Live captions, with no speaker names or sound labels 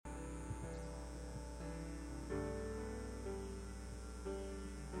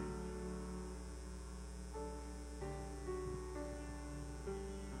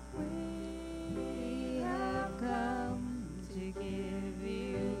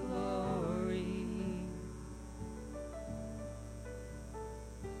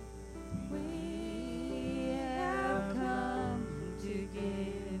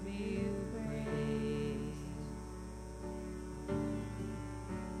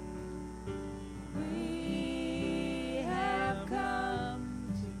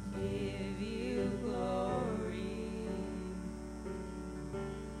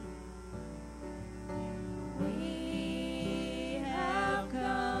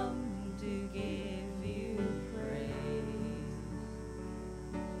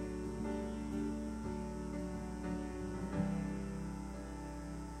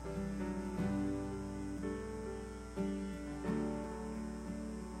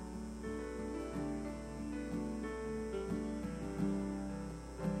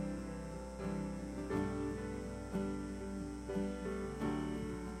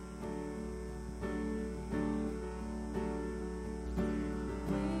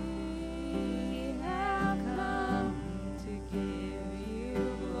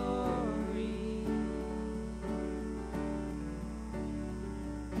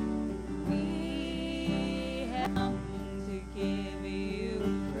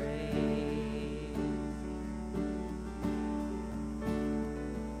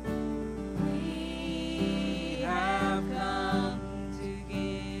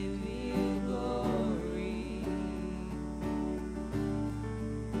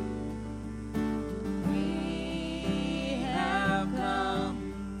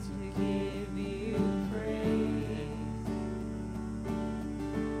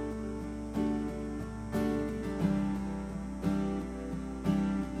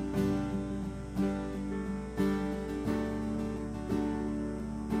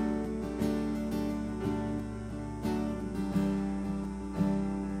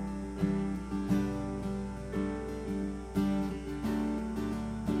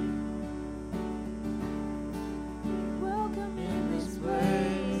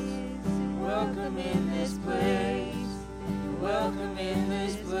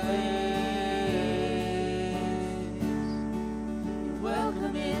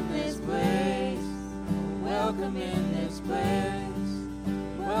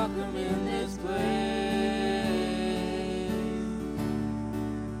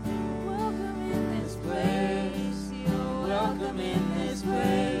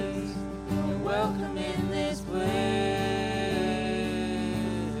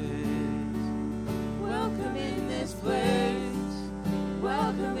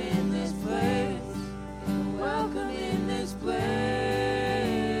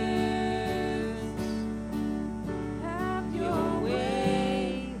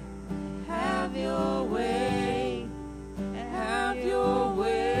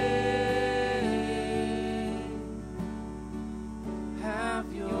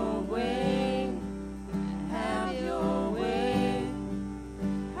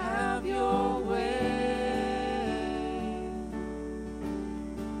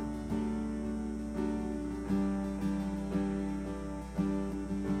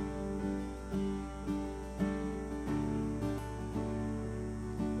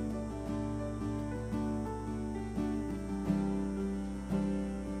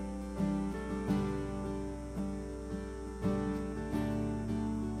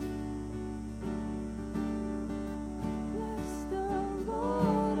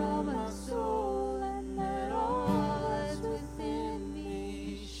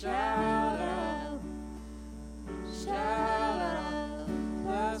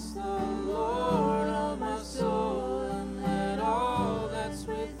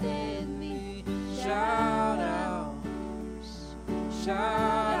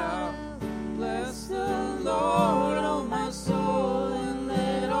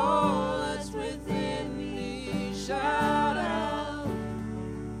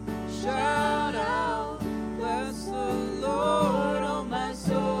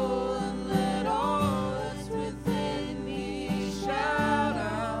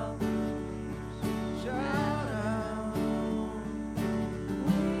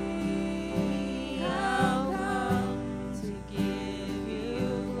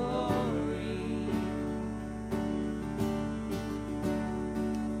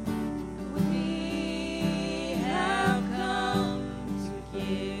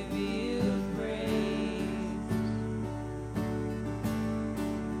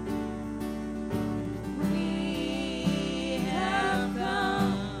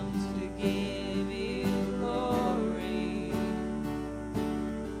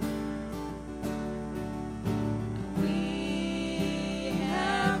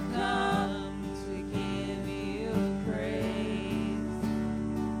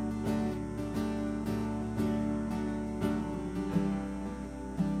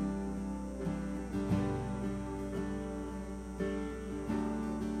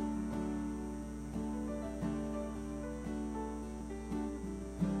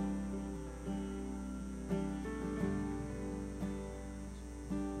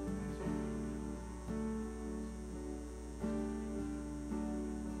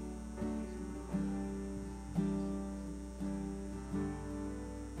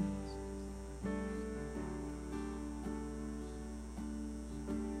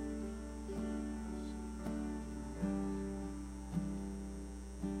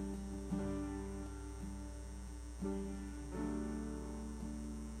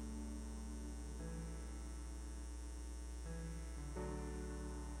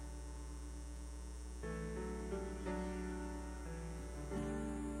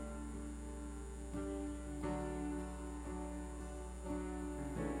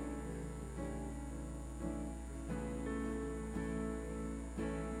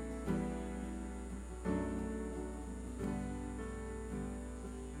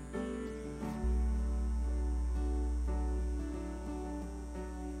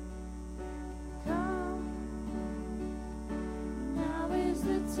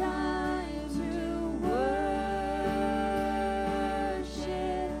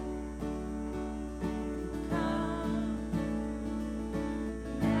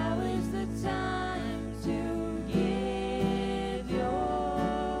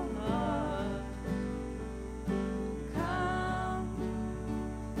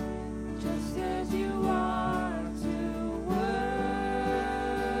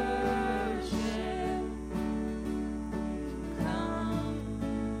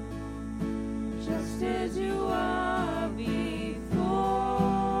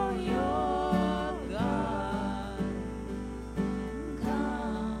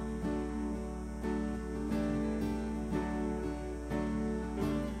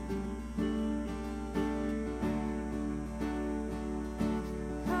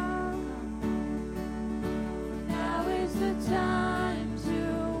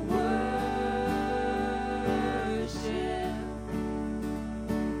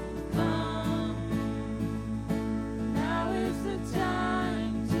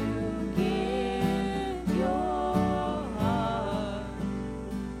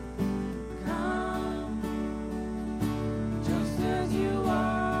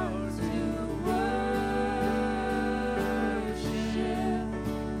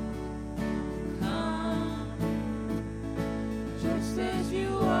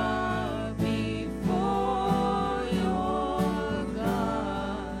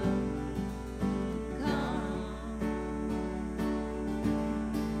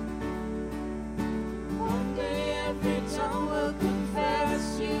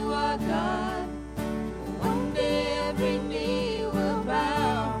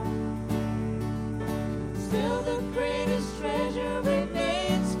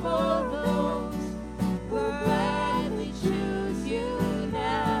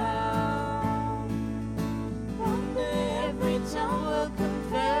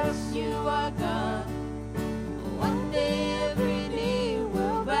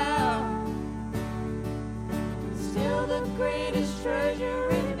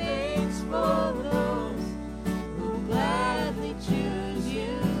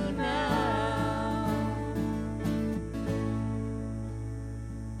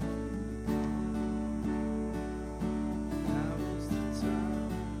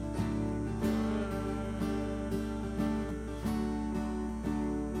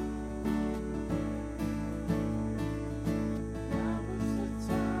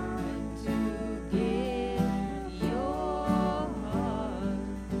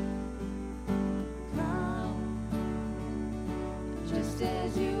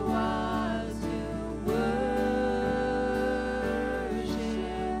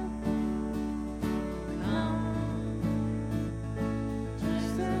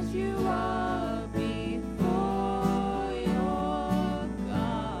you up before your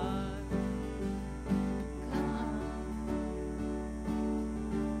God. Come.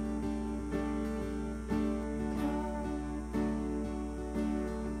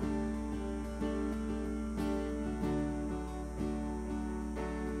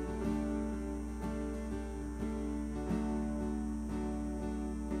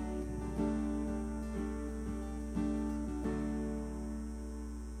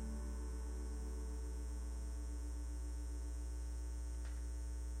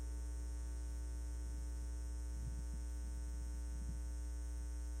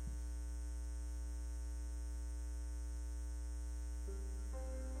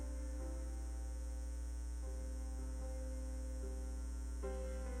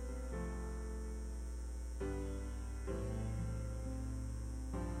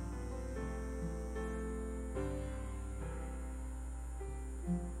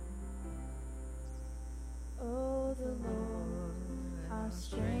 Oh, the Lord, our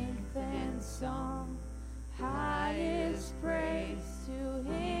strength and song, highest praise to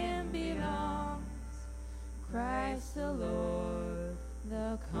Him belongs. Christ the Lord,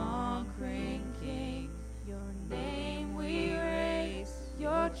 the conquering King, your name we raise,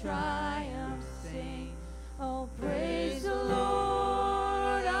 your triumph sing. Oh, praise the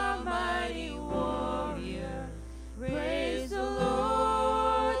Lord, our mighty warrior. Praise the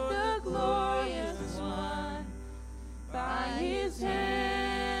Lord, the glorious one. By His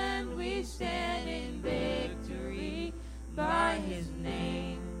hand we stand in victory. By His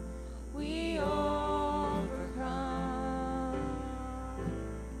name we overcome.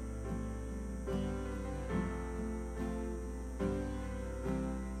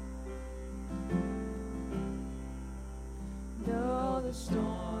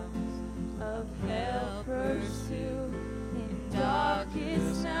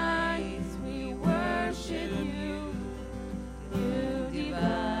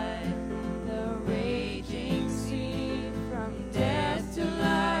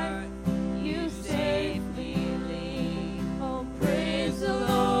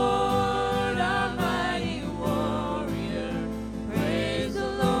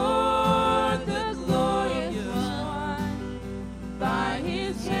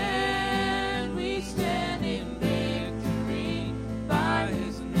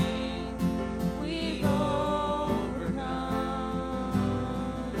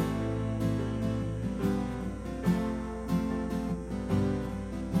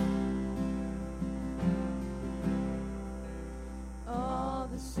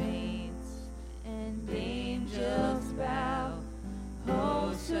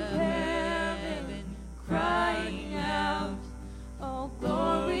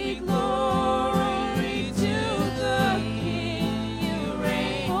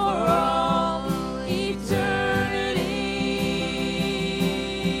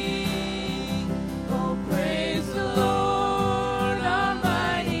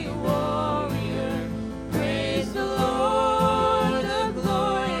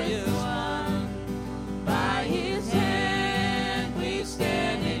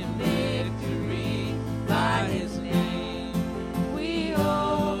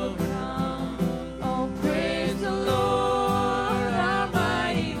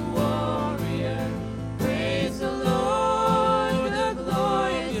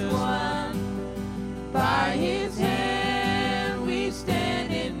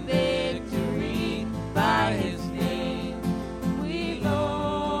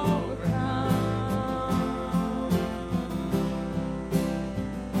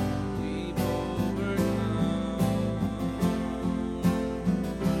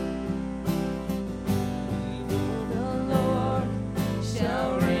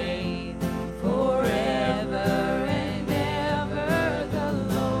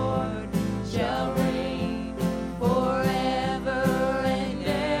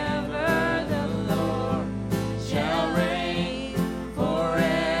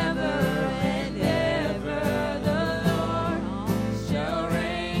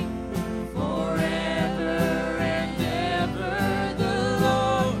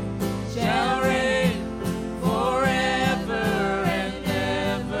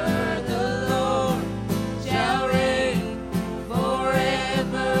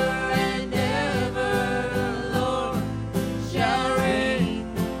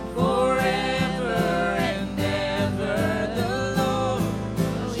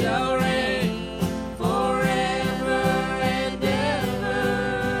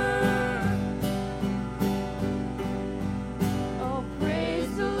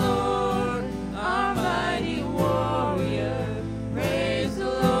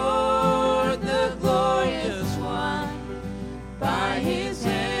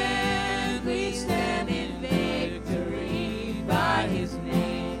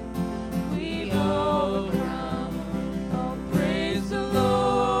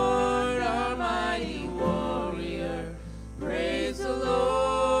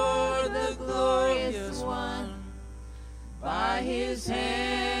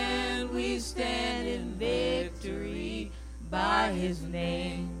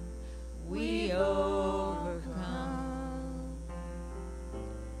 we overcome.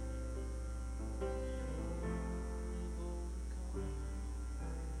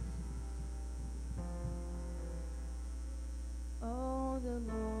 Oh, the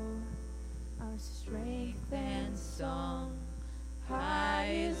Lord, our strength and song,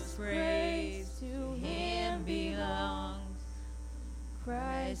 highest praise to him belongs.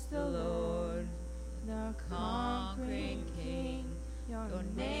 Christ the Lord, the conquering King, your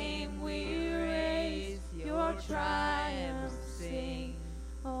name we raise, your triumph sing.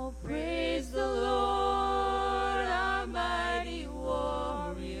 Oh, praise the Lord, our mighty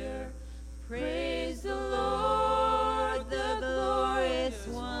warrior. Praise the Lord, the glorious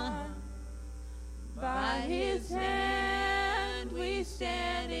one. By his hand we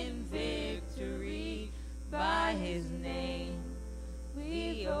stand in victory. By his name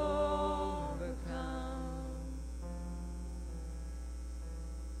we overcome.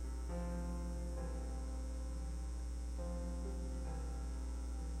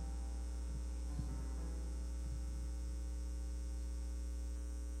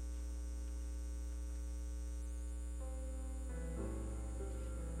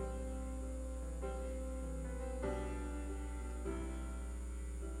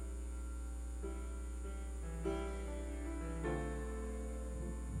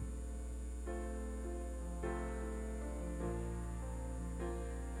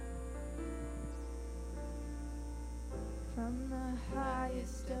 From the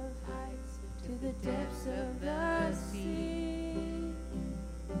highest of heights to the depths of the sea,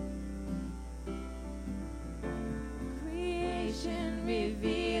 creation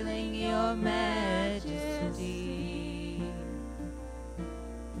revealing your majesty.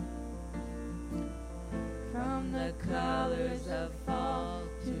 From the colors of fall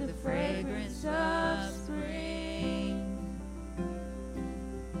to the fragrance of spring,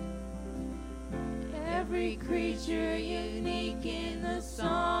 every creature unique in the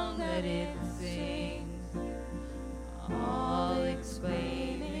song that it sings, all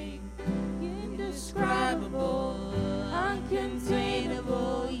exclaiming, indescribable,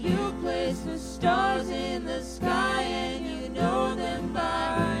 uncontainable. You place the stars in the sky and you know them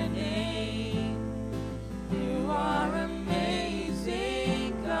by name. You are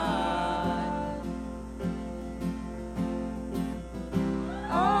amazing, God.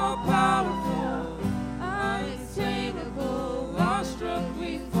 All powerful, untamable, awestruck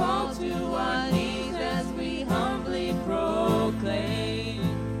we fall to our knees as we humbly proclaim.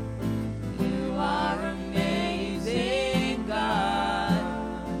 You are amazing, God.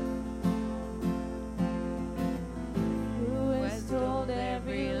 Who has told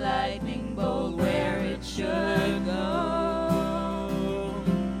every lightning bolt where it should go?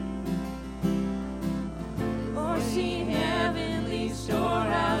 Or seen heavenly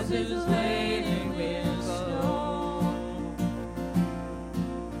storehouses laden with snow?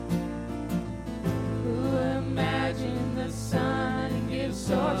 Who imagined the sun and gives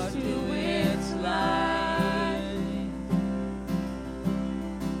source to its light,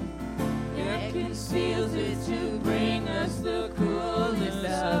 yet conceals it to bring us the coolness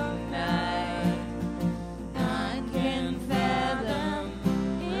of night? None can fathom,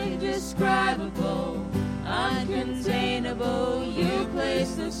 indescribable, uncontainable. You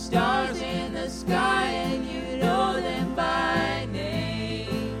place the stars in the sky and you know them by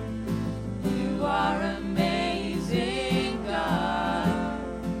name. You are amazing, God.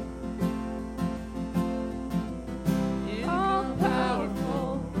 All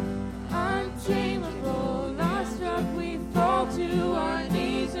powerful, untamable, awestruck we fall to our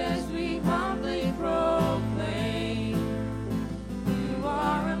knees as we humbly proclaim. You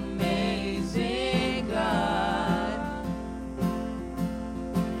are amazing, God.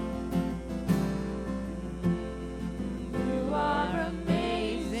 You are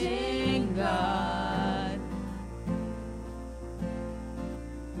amazing, God.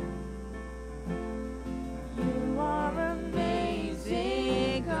 You are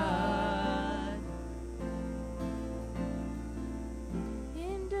amazing, God.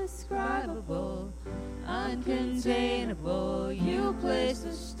 Indescribable, uncontainable. You place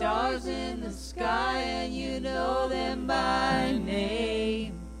the stars in the sky and you know them by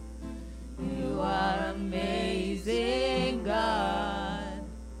name. You are amazing, God.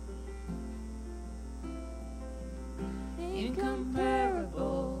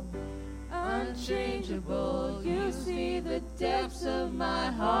 Incomparable, unchangeable. You see the depths of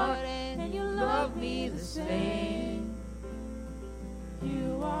my heart and you love me the same.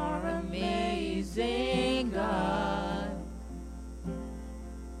 You are amazing, God.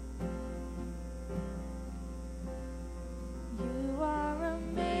 You are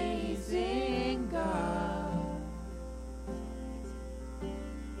amazing.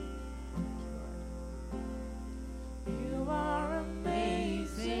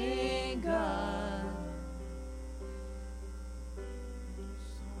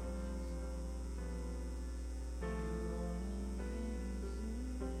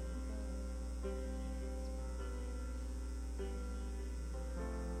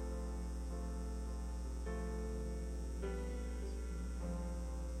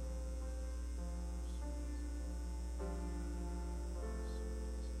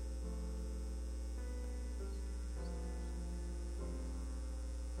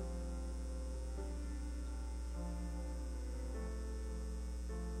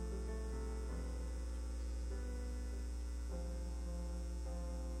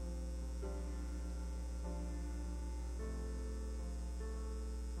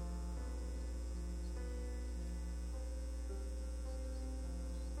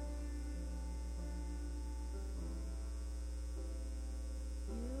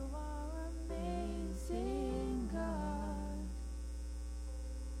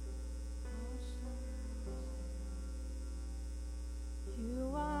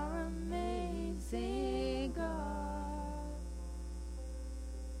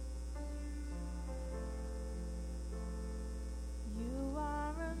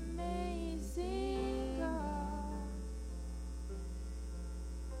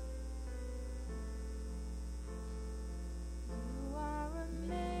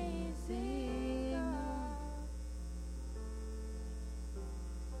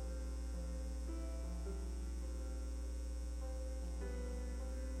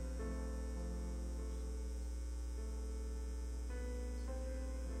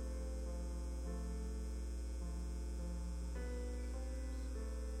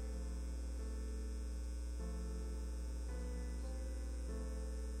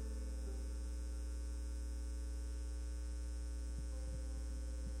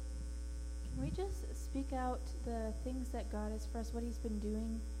 speak out the things that God is for us, what he's been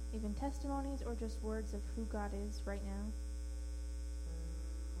doing, even testimonies or just words of who God is right now.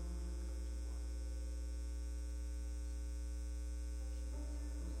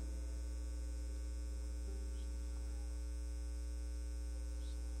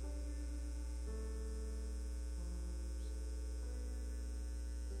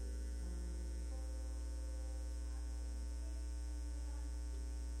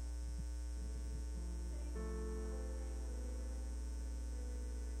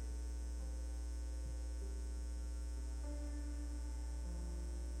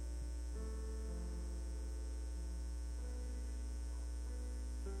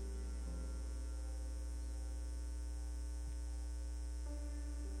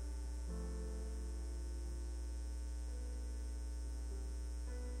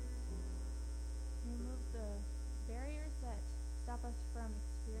 Remove the barriers that stop us from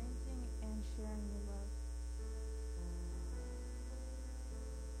experiencing and sharing your love.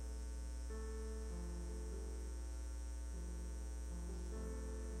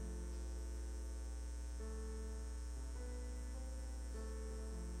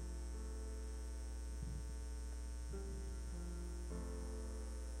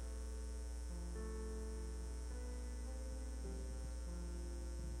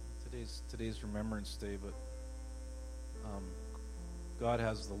 Today's Remembrance Day, but God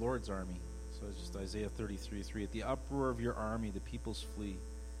has the Lord's army. So it's just Isaiah 33:3. At the uproar of your army, the peoples flee.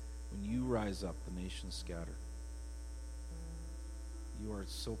 When you rise up, the nations scatter. You are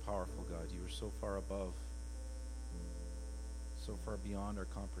so powerful, God. You are so far above, so far beyond our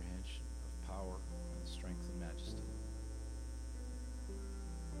comprehension of power and strength and majesty.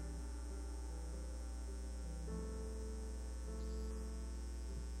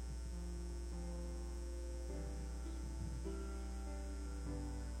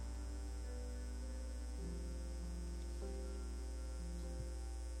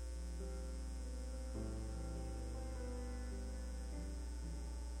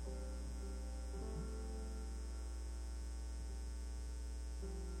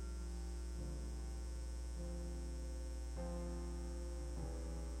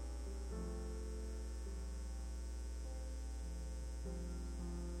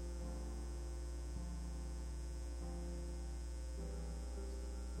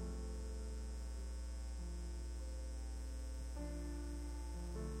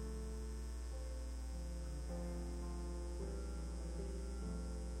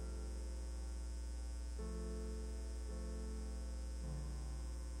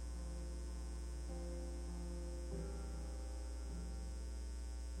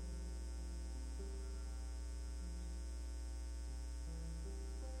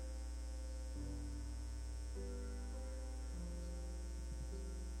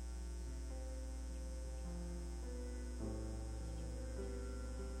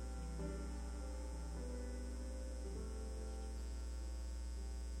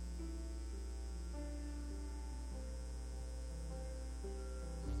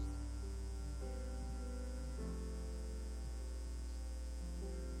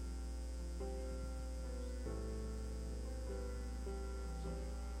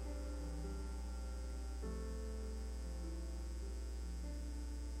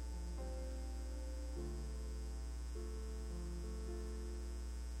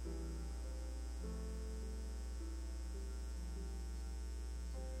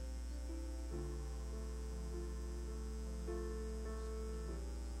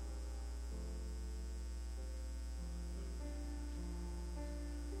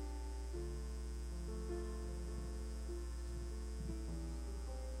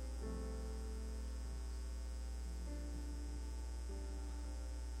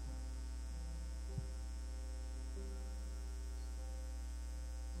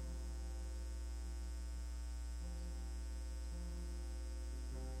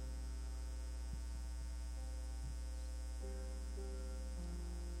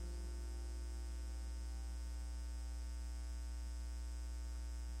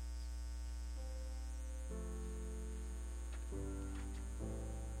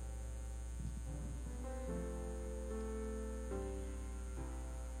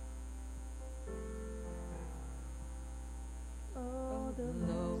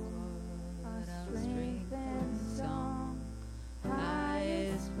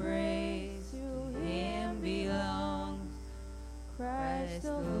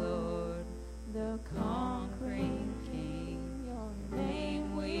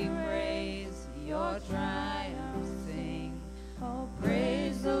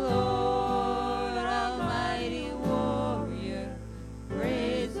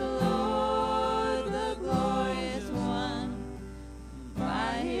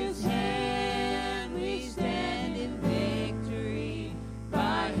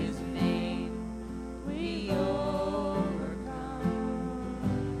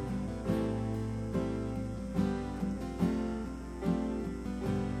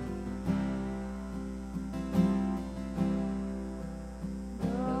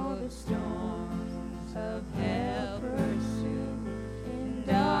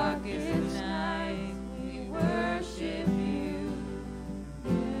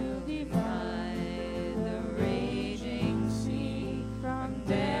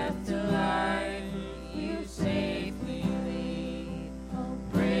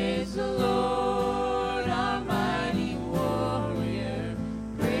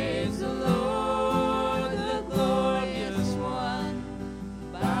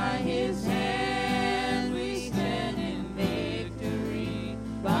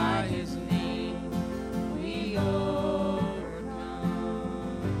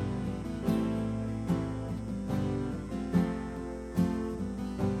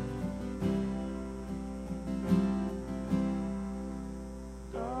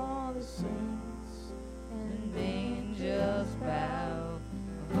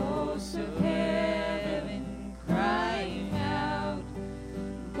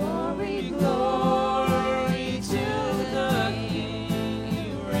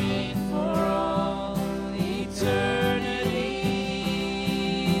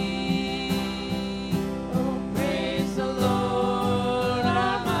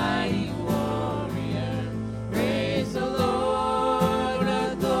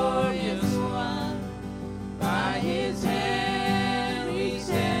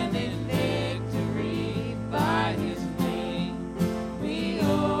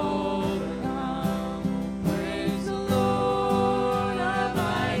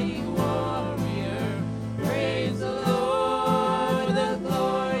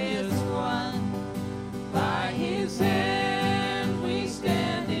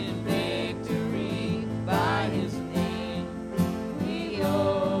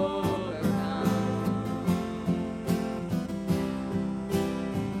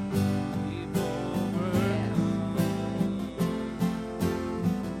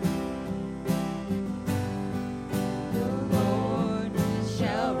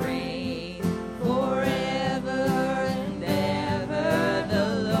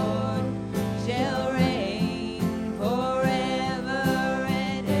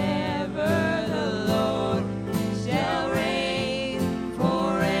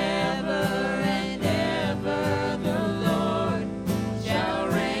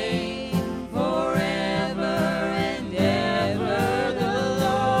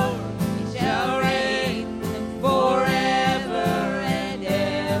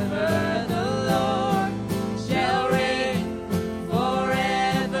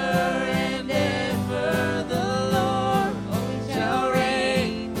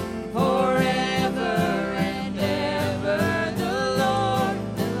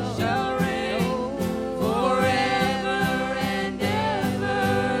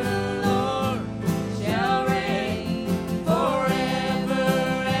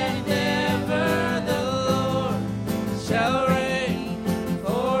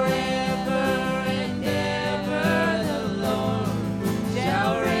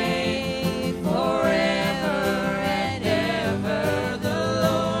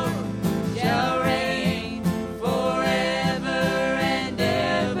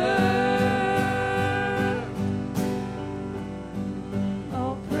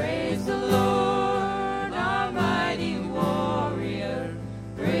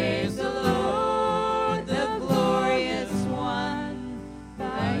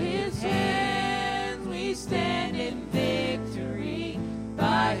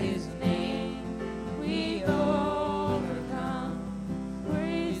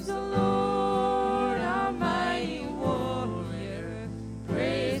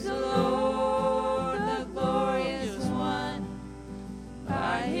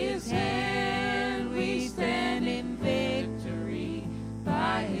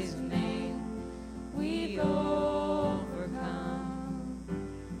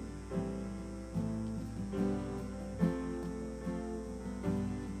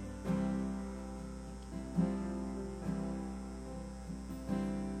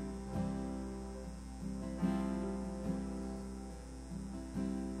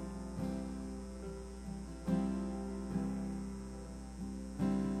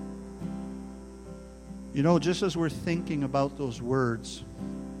 You know, just as we're thinking about those words,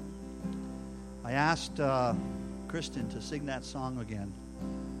 I asked Kristen to sing that song again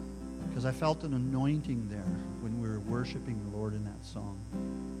because I felt an anointing there when we were worshiping the Lord in that song.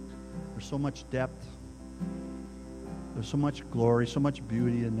 There's so much depth. There's so much glory, so much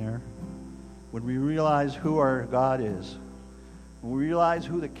beauty in there. When we realize who our God is, when we realize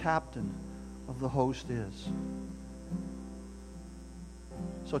who the captain of the host is.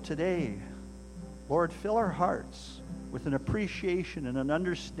 So today, Lord, fill our hearts with an appreciation and an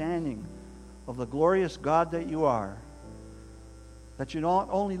understanding of the glorious God that you are. That you not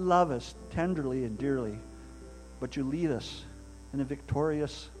only love us tenderly and dearly, but you lead us in a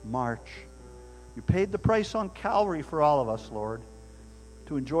victorious march. You paid the price on Calvary for all of us, Lord,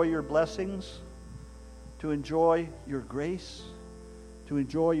 to enjoy your blessings, to enjoy your grace, to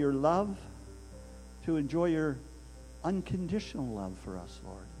enjoy your love, to enjoy your unconditional love for us,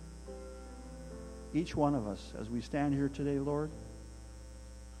 Lord. Each one of us, as we stand here today, Lord,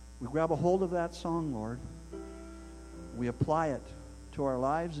 we grab a hold of that song, Lord. We apply it to our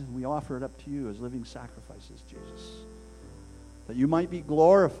lives and we offer it up to you as living sacrifices, Jesus. That you might be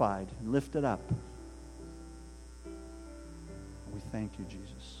glorified and lifted up. And we thank you,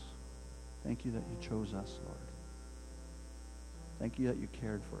 Jesus. Thank you that you chose us, Lord. Thank you that you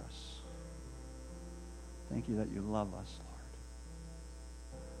cared for us. Thank you that you love us, Lord.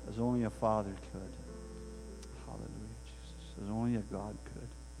 As only a Father could. Hallelujah, Jesus. As only a God could.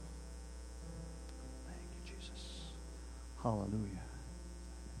 Thank you, Jesus. Hallelujah.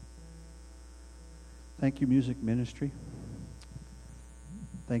 Thank you, music ministry.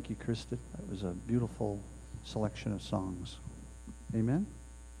 Thank you, Kristen. That was a beautiful selection of songs. Amen?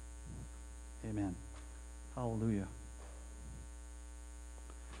 Amen. Hallelujah.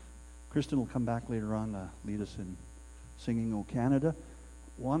 Kristen will come back later on to lead us in singing O Canada.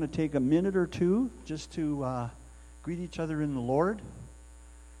 Want to take a minute or two just to greet each other in the Lord.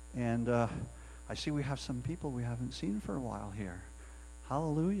 And I see we have some people we haven't seen for a while here.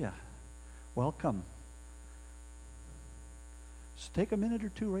 Hallelujah. Welcome. Just take a minute or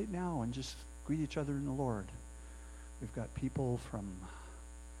two right now and just greet each other in the Lord. We've got people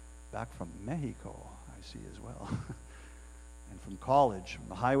back from Mexico, I see as well. And from college, from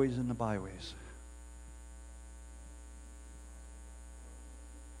the highways and the byways.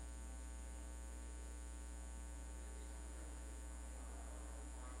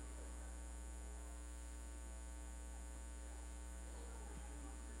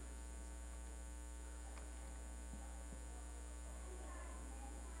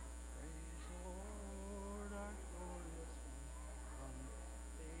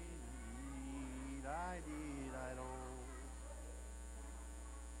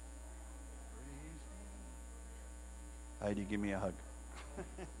 Heidi, give me a hug. Good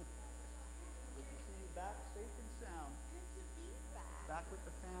to see you back safe and sound. Good to be back. Back with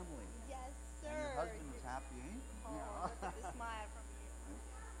the family. Yes, sir. And your husband's happy, eh? Oh, look at the smile from you.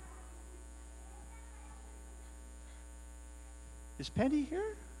 Is Penny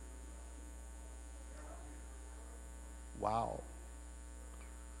here? Wow.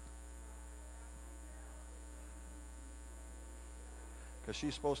 Because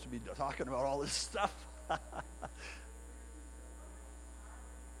she's supposed to be talking about all this stuff.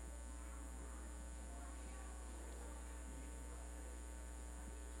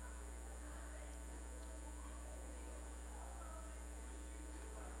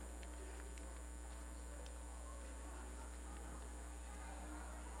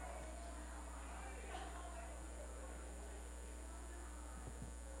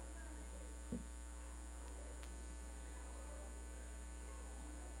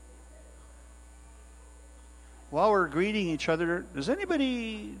 While we're greeting each other, does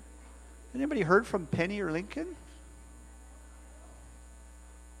anybody heard from Penny or Lincoln?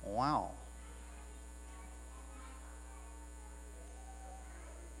 Wow.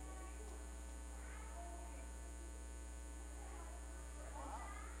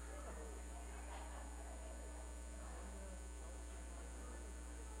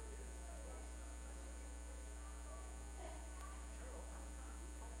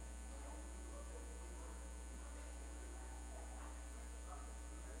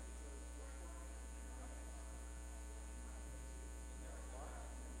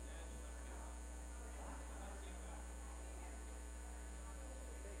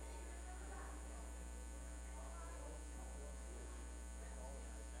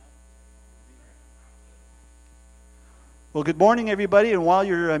 Well, good morning, everybody. And while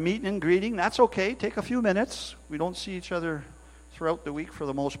you're meeting and greeting, that's okay. Take a few minutes. We don't see each other throughout the week for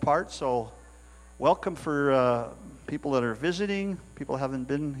the most part. So welcome for people that are visiting, people haven't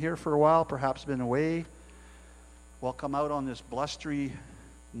been here for a while, perhaps been away. We'll come out on this blustery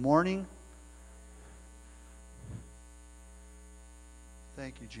morning.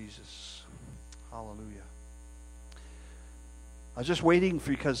 Thank you, Jesus. Hallelujah. I was just waiting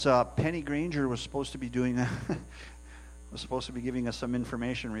because Penny Granger was supposed to be doing was supposed to be giving us some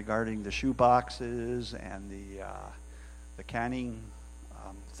information regarding the shoe boxes and the canning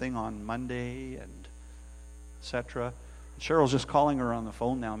thing on Monday and etc. Cheryl's just calling her on the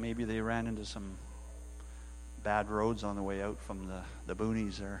phone now. Maybe they ran into some bad roads on the way out from the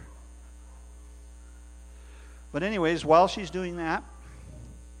boonies there. But anyways, while she's doing that,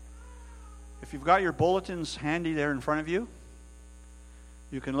 if you've got your bulletins handy there in front of you,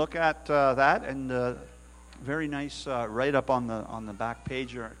 you can look at that, and very nice write-up on the back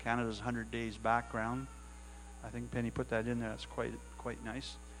page here, Canada's 100 Days Background. I think Penny put that in there. That's quite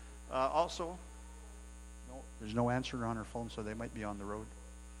nice. Also, there's no answer on her phone, so they might be on the road.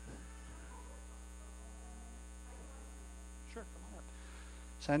 Sure, come on up.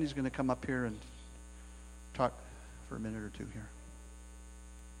 Sandy's going to come up here and talk for a minute or two here.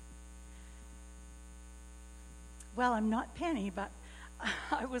 Well, I'm not Penny, but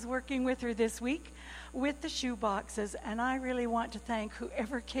I was working with her this week with the shoe boxes, and I really want to thank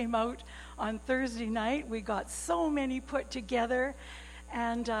whoever came out on Thursday night. We got so many put together,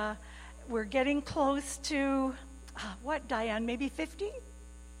 and we're getting close to, what, Diane, maybe 50?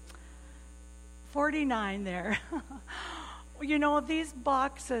 49 there. You know, these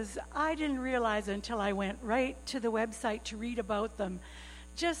boxes, I didn't realize until I went right to the website to read about them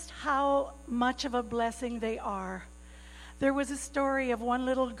just how much of a blessing they are. There was a story of one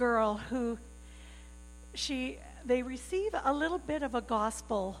little girl who they receive a little bit of a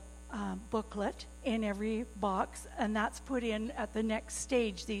gospel booklet in every box, and that's put in at the next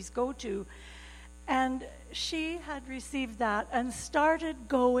stage these go to. And she had received that and started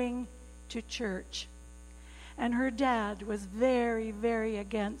going to church. And her dad was very, very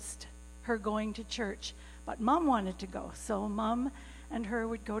against her going to church. But Mom wanted to go, so Mom and her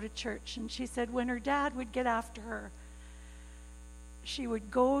would go to church. And she said when her dad would get after her, she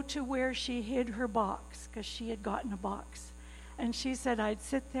would go to where she hid her box, because she had gotten a box. And she said, I'd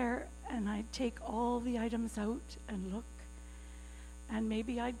sit there and I'd take all the items out and look. And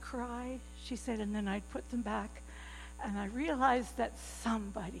maybe I'd cry, she said, and then I'd put them back. And I realized that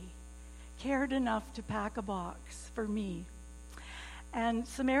somebody cared enough to pack a box for me. And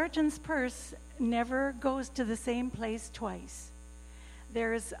Samaritan's Purse never goes to the same place twice.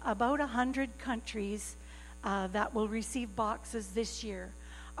 There's about 100 countries that will receive boxes this year.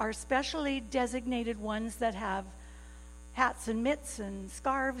 Our specially designated ones that have hats and mitts and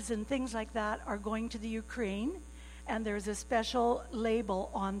scarves and things like that are going to the Ukraine, and there's a special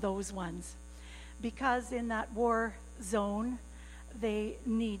label on those ones. Because in that war zone, they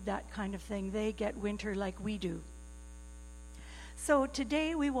need that kind of thing. They get winter like we do. So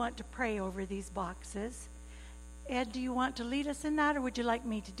today we want to pray over these boxes. Ed, do you want to lead us in that, or would you like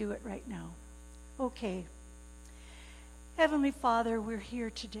me to do it right now? Okay. Heavenly Father, we're here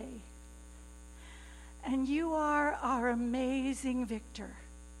today. And you are our amazing victor.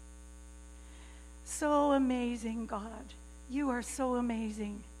 So amazing, God. You are so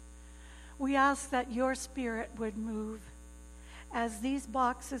amazing. We ask that your Spirit would move as these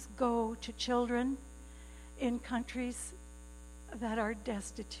boxes go to children in countries that are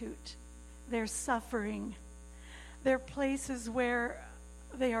destitute. They're suffering. They're places where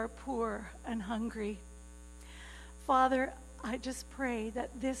they are poor and hungry. Father, I just pray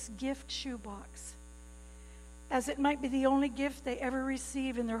that this gift shoebox, as it might be the only gift they ever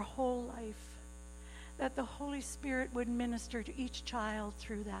receive in their whole life, that the Holy Spirit would minister to each child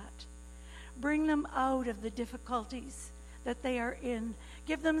through that. Bring them out of the difficulties that they are in.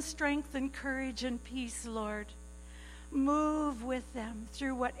 Give them strength and courage and peace, Lord. Move with them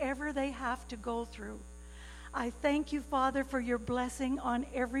through whatever they have to go through. I thank you, Father, for your blessing on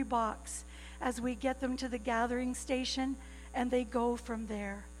every box as we get them to the gathering station and they go from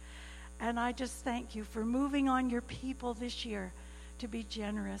there. And I just thank you for moving on your people this year to be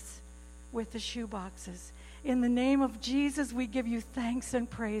generous with the shoe boxes. In the name of Jesus, we give you thanks and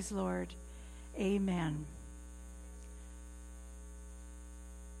praise, Lord. Amen.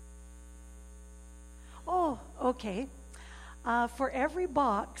 Oh, okay. For every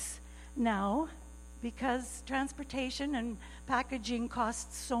box now, because transportation and packaging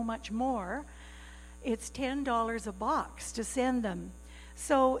costs so much more, it's $10 a box to send them.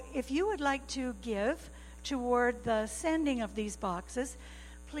 So if you would like to give toward the sending of these boxes,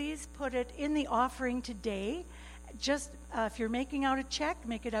 please put it in the offering today. Just if you're making out a check,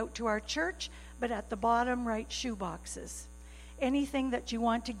 make it out to our church, but at the bottom write shoe boxes. Anything that you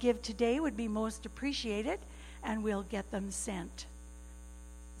want to give today would be most appreciated, and we'll get them sent.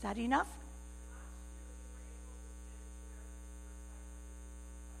 Is that enough?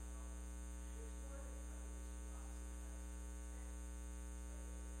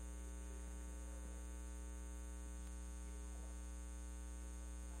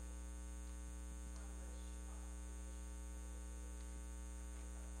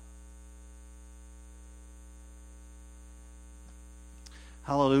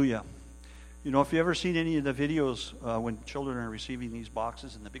 Hallelujah. You know, if you've ever seen any of the videos when children are receiving these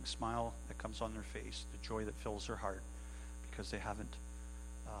boxes and the big smile that comes on their face, the joy that fills their heart because they haven't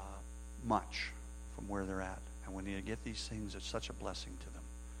much from where they're at. And when they get these things, it's such a blessing to them.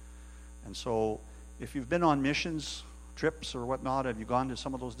 And so if you've been on missions trips or whatnot, have you gone to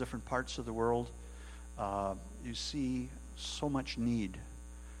some of those different parts of the world, you see so much need.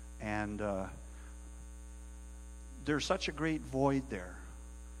 And there's such a great void there.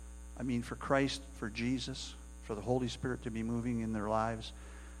 I mean, for Christ, for Jesus, for the Holy Spirit to be moving in their lives.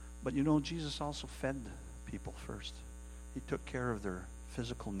 But you know, Jesus also fed people first. He took care of their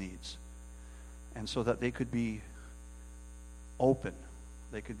physical needs. And so that they could be open,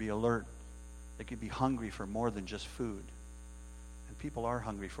 they could be alert, they could be hungry for more than just food. And people are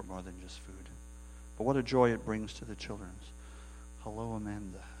hungry for more than just food. But what a joy it brings to the children. Hello,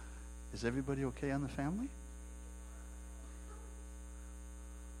 Amanda. Is everybody okay on the family?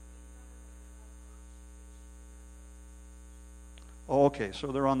 Oh, okay,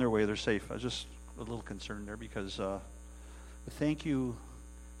 so they're on their way. They're safe. I was just a little concerned there because but thank you,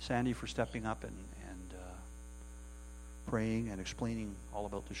 Sandy, for stepping up and praying and explaining all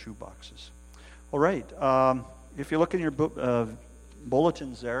about the shoe boxes. All right. If you look in your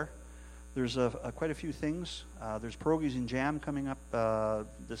bulletins there, there's quite a few things. There's Pierogies and Jam coming up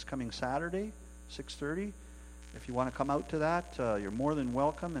this coming Saturday, 6:30. If you want to come out to that, you're more than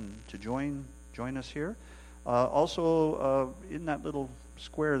welcome and to join us here. Also, in that little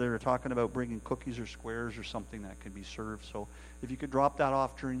square, they were talking about bringing cookies or squares or something that can be served. So if you could drop that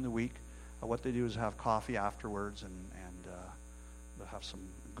off during the week, what they do is have coffee afterwards, and they'll have some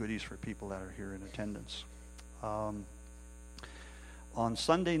goodies for people that are here in attendance. On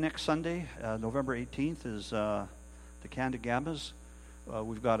Sunday, next Sunday, November 18th, is the Candigamas.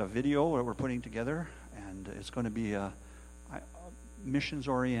 We've got a video that we're putting together, and it's going to be a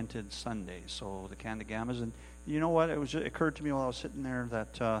missions-oriented Sunday. So the Candigamas, and you know what? It occurred to me while I was sitting there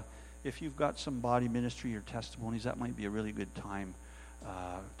that if you've got some body ministry or testimonies, that might be a really good time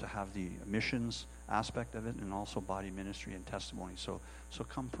to have the missions aspect of it, and also body ministry and testimony. So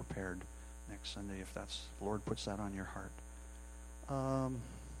come prepared next Sunday if the Lord puts that on your heart.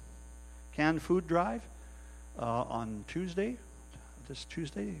 Canned food drive on Tuesday, this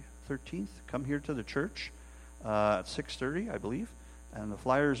Tuesday, 13th. Come here to the church at 6:30, I believe. And the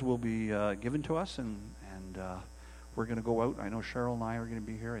flyers will be given to us, and we're going to go out. I know Cheryl and I are going to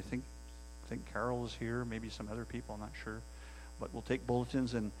be here. I think Carol is here, maybe some other people, I'm not sure. But we'll take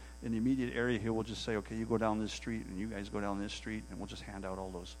bulletins, and in the immediate area here, we'll just say, okay, you go down this street, and you guys go down this street, and we'll just hand out all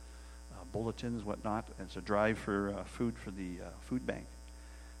those bulletins, whatnot. And it's a drive for food for the food bank.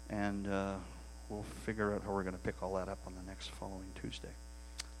 And we'll figure out how we're going to pick all that up on the next following Tuesday.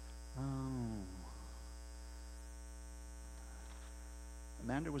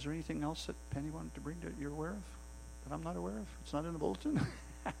 Amanda, was there anything else that Penny wanted to bring that you're aware of, that I'm not aware of? It's not in the bulletin?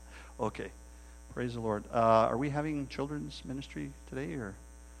 Okay. Praise the Lord. Are we having children's ministry today, or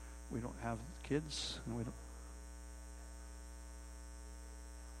we don't have kids? And we don't.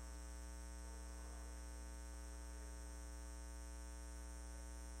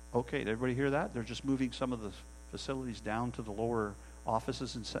 Okay, did everybody hear that? They're just moving some of the facilities down to the lower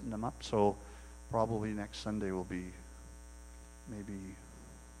offices and setting them up, so probably next Sunday will be maybe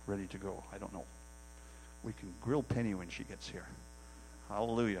ready to go. I don't know. We can grill Penny when she gets here.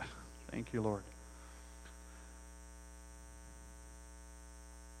 Hallelujah. Thank you, Lord.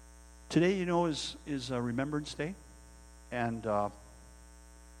 Today, you know, is a Remembrance Day, and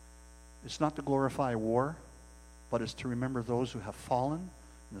it's not to glorify war, but it's to remember those who have fallen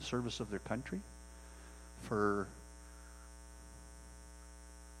in the service of their country for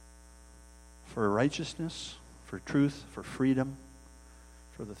righteousness, for truth, for freedom,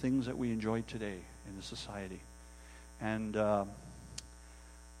 for the things that we enjoy today in the society. And at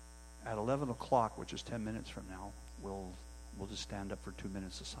 11 o'clock, which is 10 minutes from now, we'll just stand up for 2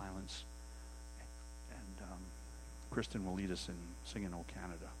 minutes of silence. And Kristen will lead us in singing O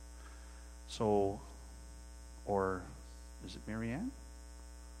Canada. So, or is it Marianne?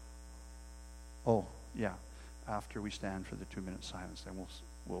 Oh, yeah. After we stand for the 2 minute silence, then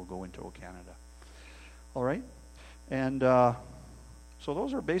we'll go into O Canada. All right? And so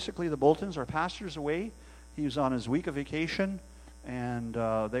those are basically the bulletins. Our pastor's away. He was on his week of vacation, and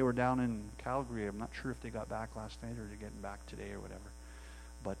they were down in Calgary. I'm not sure if they got back last night or they're getting back today or whatever.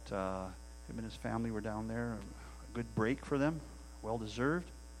 But him and his family were down there. A good break for them, well-deserved.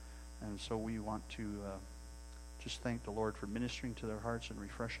 And so we want to just thank the Lord for ministering to their hearts and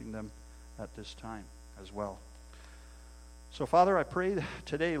refreshing them at this time as well. So, Father, I pray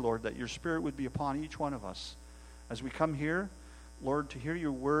today, Lord, that your Spirit would be upon each one of us as we come here, Lord, to hear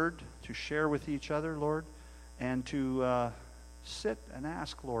your word, to share with each other, Lord, and to sit and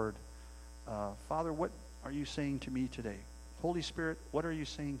ask, Lord, Father, what are you saying to me today? Holy Spirit, what are you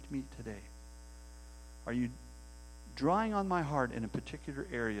saying to me today? Are you drawing on my heart in a particular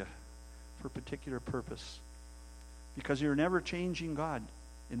area for a particular purpose? Because you're never changing God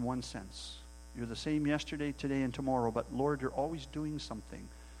in one sense. You're the same yesterday, today, and tomorrow, but Lord, you're always doing something.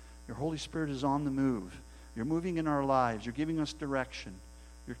 Your Holy Spirit is on the move. You're moving in our lives. You're giving us direction.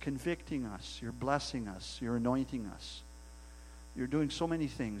 You're convicting us. You're blessing us. You're anointing us. You're doing so many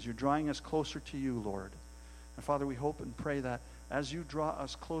things. You're drawing us closer to you, Lord. And Father, we hope and pray that as you draw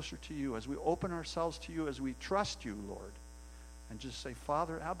us closer to you, as we open ourselves to you, as we trust you, Lord, and just say,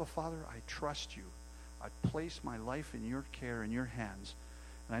 Father, Abba, Father, I trust you. I place my life in your care, in your hands.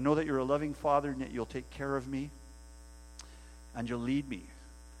 And I know that you're a loving Father and that you'll take care of me and you'll lead me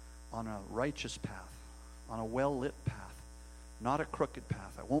on a righteous path, on a well-lit path, not a crooked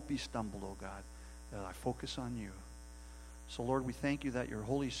path. I won't be stumbled, oh God, that I focus on you. So, Lord, we thank you that your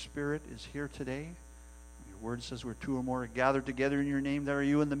Holy Spirit is here today. Your word says where two or more are gathered together in your name, there are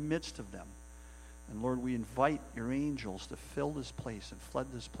you in the midst of them. And, Lord, we invite your angels to fill this place and flood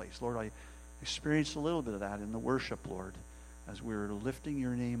this place. Lord, I experienced a little bit of that in the worship, Lord. As we were lifting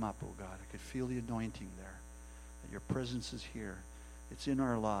your name up, oh God, I could feel the anointing there, that your presence is here. It's in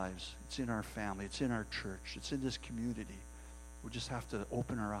our lives. It's in our family. It's in our church. It's in this community. We just have to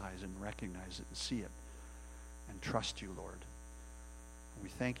open our eyes and recognize it and see it and trust you, Lord. And we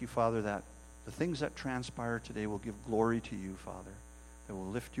thank you, Father, that the things that transpire today will give glory to you, Father, that will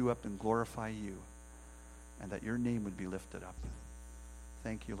lift you up and glorify you, and that your name would be lifted up.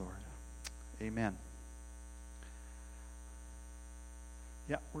 Thank you, Lord. Amen.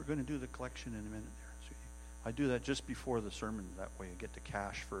 Yeah, we're going to do the collection in a minute there. So I do that just before the sermon. That way I get the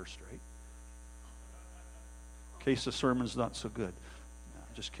cash first, right? In case the sermon's not so good. No,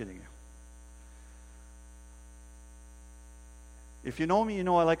 just kidding you. If you know me, you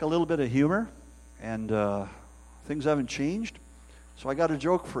know I like a little bit of humor. And things haven't changed. So I got a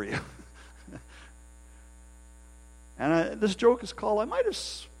joke for you. And this joke is called, I might have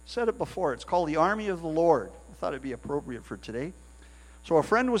said it before, it's called The Army of the Lord. I thought it'd be appropriate for today. So a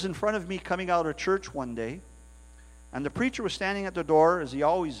friend was in front of me coming out of church one day, and the preacher was standing at the door, as he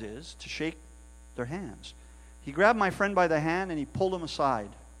always is, to shake their hands. He grabbed my friend by the hand and he pulled him aside.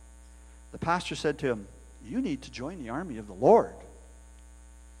 The pastor said to him, "You need to join the army of the Lord."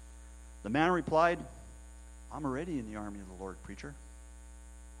 The man replied, "I'm already in the army of the Lord, preacher."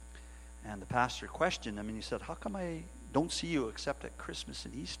 And the pastor questioned him and he said, "How come I don't see you except at Christmas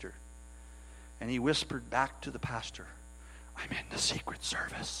and Easter?" And he whispered back to the pastor, "I'm in the Secret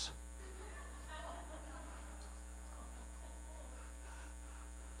Service."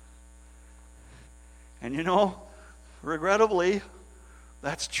 And you know, regrettably,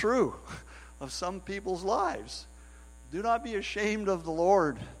 that's true of some people's lives. Do not be ashamed of the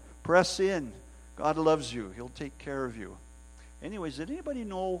Lord. Press in. God loves you. He'll take care of you. Anyways, did anybody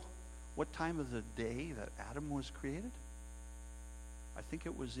know what time of the day that Adam was created? I think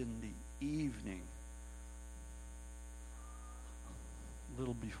it was in the evening. A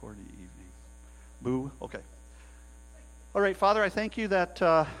little before the evening. Boo. Okay. All right, Father, I thank you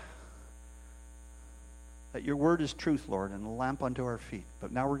that that your word is truth, Lord, and a lamp unto our feet.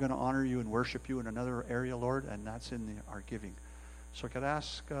 But now we're going to honor you and worship you in another area, Lord, and that's in our giving. So I could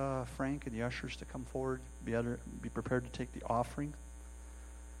ask Frank and the ushers to come forward, be prepared to take the offering.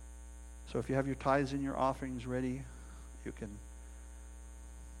 So if you have your tithes and your offerings ready, you can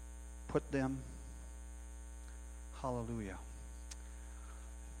put them. Hallelujah.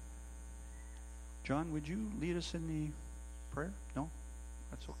 John, would you lead us in the prayer? No?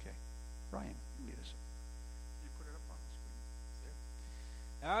 That's okay. Ryan, lead us. You put it up on the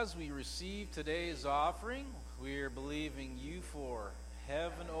screen. As we receive today's offering, we are believing you for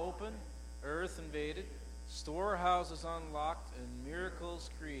heaven open, earth invaded, storehouses unlocked, and miracles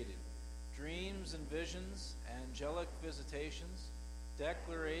created, dreams and visions, angelic visitations,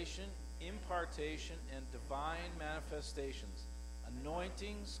 declaration, impartation, and divine manifestations,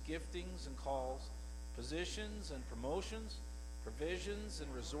 anointings, giftings, and calls, positions and promotions, provisions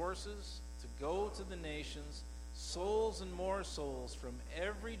and resources to go to the nations, souls and more souls from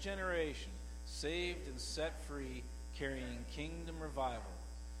every generation, saved and set free, carrying kingdom revival.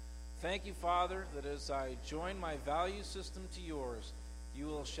 Thank you, Father, that as I join my value system to yours, you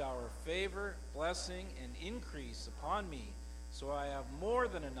will shower favor, blessing, and increase upon me, so I have more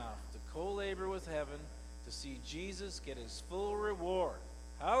than enough to co-labor with heaven to see Jesus get his full reward.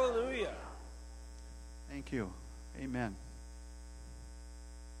 Hallelujah. Thank you. Amen.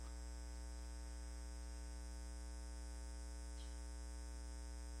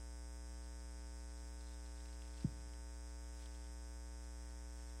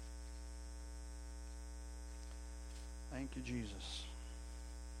 Thank you, Jesus.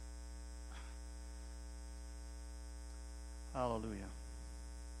 Hallelujah.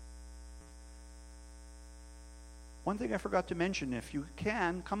 One thing I forgot to mention, if you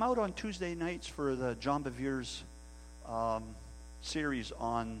can, come out on Tuesday nights for the John Bevere's series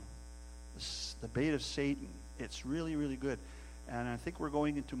on the bait of Satan. It's really, really good. And I think we're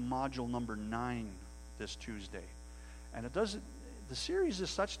going into module number 9 this Tuesday. And the series is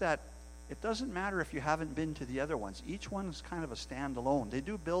such that it doesn't matter if you haven't been to the other ones. Each one is kind of a standalone. They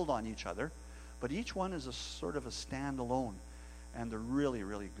do build on each other, but each one is a sort of a standalone. And they're really,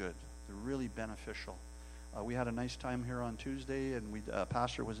 really good. They're really beneficial. We had a nice time here on Tuesday, and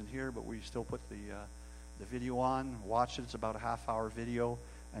Pastor wasn't here, but we still put the video on, watched it. It's about a half-hour video,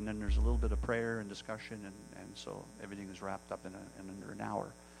 and then there's a little bit of prayer and discussion, and so everything is wrapped up in under an hour.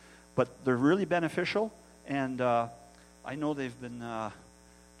 But they're really beneficial, and I know they've been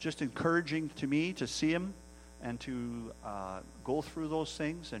just encouraging to me to see them and to go through those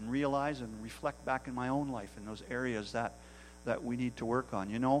things and realize and reflect back in my own life in those areas that we need to work on.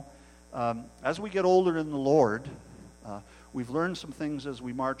 You know, as we get older in the Lord, we've learned some things as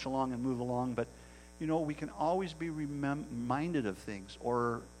we march along and move along, but, you know, we can always be reminded of things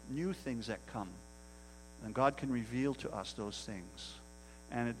or new things that come. And God can reveal to us those things.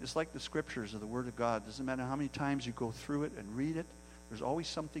 And it's like the scriptures of the Word of God. It doesn't matter how many times you go through it and read it, there's always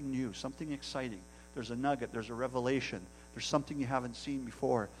something new, something exciting. There's a nugget, there's a revelation, there's something you haven't seen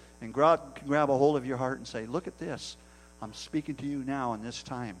before. And God can grab a hold of your heart and say, look at this. I'm speaking to you now in this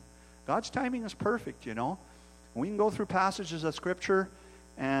time. God's timing is perfect, you know. We can go through passages of Scripture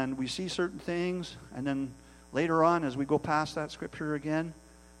and we see certain things, and then later on as we go past that Scripture again,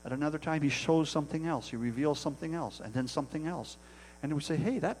 at another time He shows something else. He reveals something else, and then something else. And we say,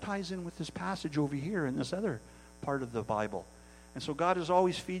 hey, that ties in with this passage over here in this other part of the Bible. And so God is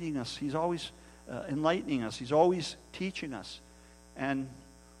always feeding us. He's always enlightening us. He's always teaching us. And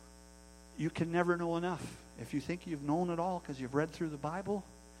you can never know enough. If you think you've known it all because you've read through the Bible,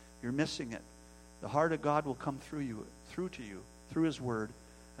 you're missing it. The heart of God will come through to you, through His Word,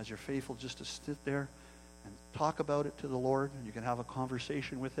 as you're faithful just to sit there and talk about it to the Lord. And you can have a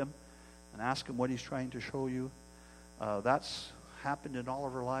conversation with Him and ask Him what He's trying to show you. That's happened in all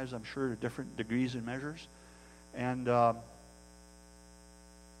of our lives, I'm sure, to different degrees and measures. And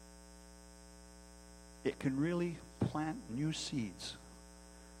it can really plant new seeds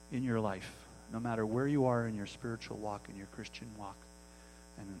in your life, no matter where you are in your spiritual walk, in your Christian walk.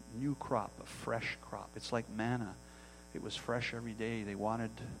 And a new crop, a fresh crop. It's like manna. It was fresh every day. They wanted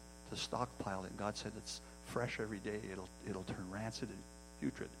to stockpile it. And God said, it's fresh every day. It'll turn rancid and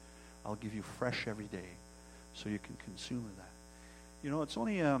putrid. I'll give you fresh every day so you can consume of that. You know, it's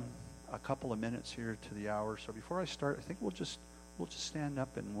only a couple of minutes here to the hour. So before I start, I think we'll just stand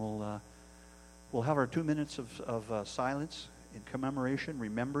up and we'll have our 2 minutes of silence in commemoration,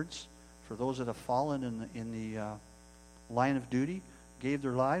 remembrance for those that have fallen in the line of duty, gave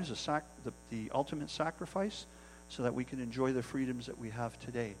their lives, the ultimate sacrifice, so that we can enjoy the freedoms that we have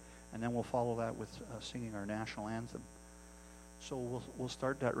today. And then we'll follow that with singing our national anthem. So we'll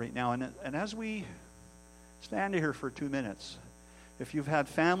start that right now. And as we stand here for 2 minutes, if you've had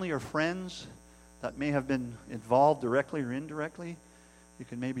family or friends that may have been involved directly or indirectly, you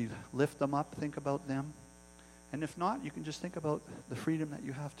can maybe lift them up, think about them. And if not, you can just think about the freedom that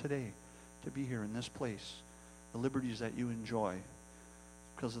you have today to be here in this place, the liberties that you enjoy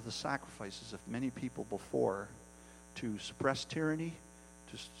because of the sacrifices of many people before to suppress tyranny,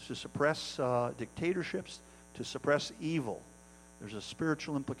 to suppress dictatorships, to suppress evil. There's a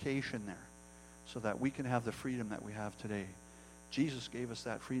spiritual implication there so that we can have the freedom that we have today. Jesus gave us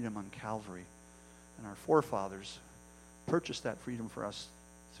that freedom on Calvary, and our forefathers purchased that freedom for us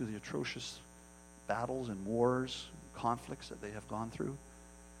through the atrocious battles and wars, conflicts that they have gone through,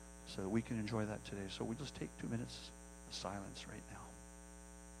 so that we can enjoy that today. So we just take 2 minutes of silence right now.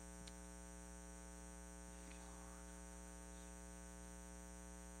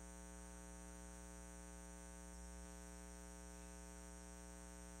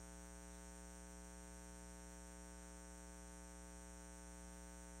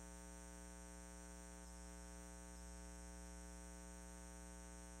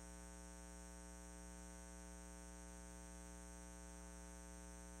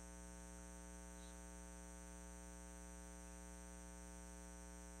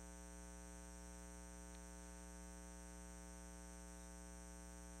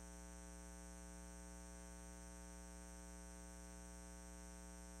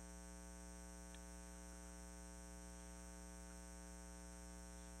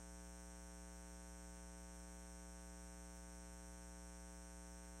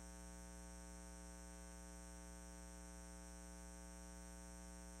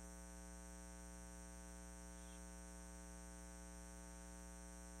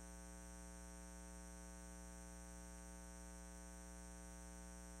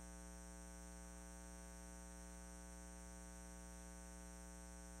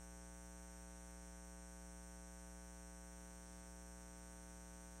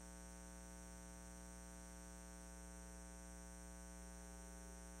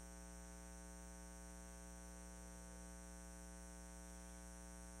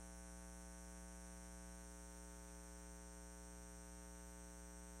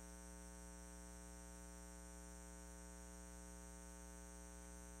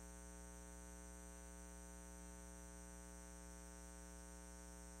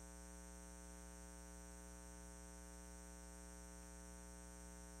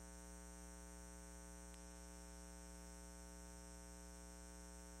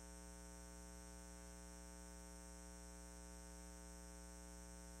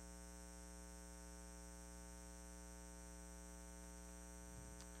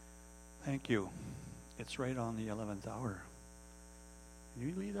 Thank you. It's right on the 11th hour. Can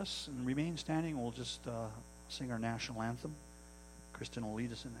you lead us and remain standing? We'll just sing our national anthem. Kristen will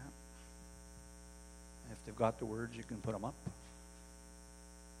lead us in that. If they've got the words, you can put them up.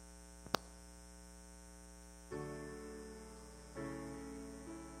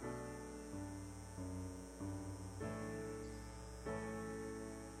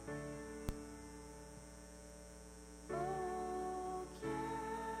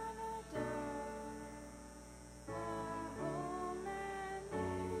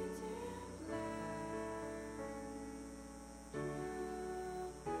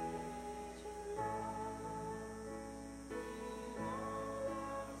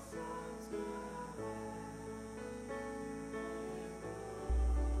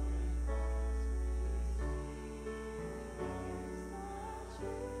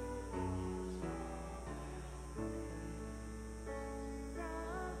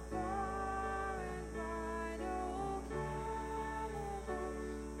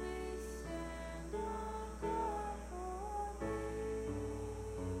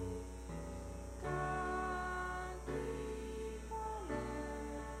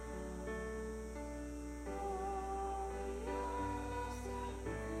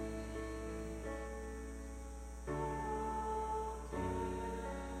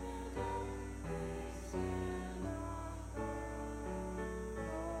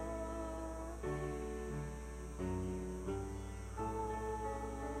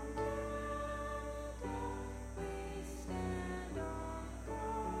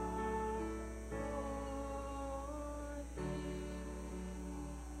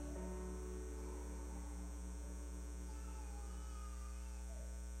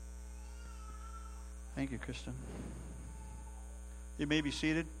 Thank you, Kristen. You may be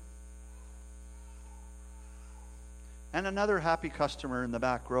seated. And another happy customer in the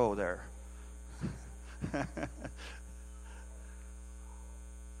back row there. I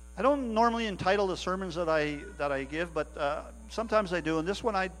don't normally entitle the sermons that I give, but sometimes I do. And this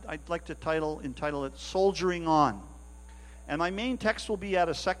one I'd like to entitle it "Soldiering On." And my main text will be out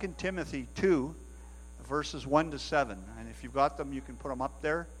of 2 Timothy 2, verses 1 to 7. And if you've got them, you can put them up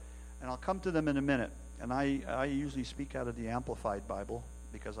there. And I'll come to them in a minute. And I usually speak out of the Amplified Bible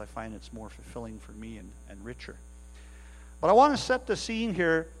because I find it's more fulfilling for me and richer. But I want to set the scene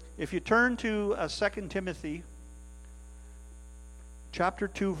here. If you turn to 2 Timothy chapter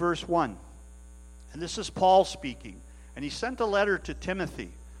 2, verse 1. And this is Paul speaking. And he sent a letter to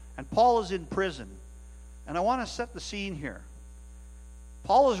Timothy. And Paul is in prison. And I want to set the scene here.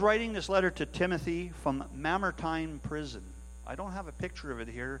 Paul is writing this letter to Timothy from Mamertine prison. I don't have a picture of it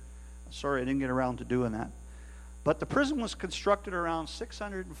here. Sorry, I didn't get around to doing that. But the prison was constructed around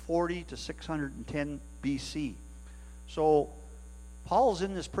 640 to 610 BC. So Paul's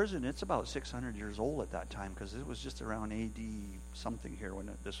in this prison. It's about 600 years old at that time because it was just around AD something here when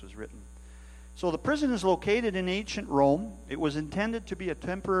this was written. So the prison is located in ancient Rome. It was intended to be a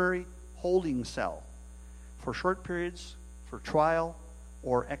temporary holding cell for short periods for trial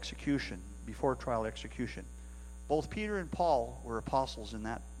or execution, before trial execution. Both Peter and Paul were apostles in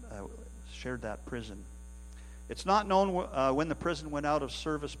that, shared that prison. It's not known when the prison went out of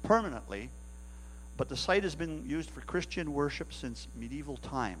service permanently, but the site has been used for Christian worship since medieval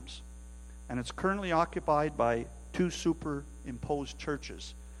times. And it's currently occupied by 2 superimposed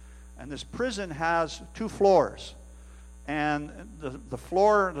churches. And this prison has 2 floors. And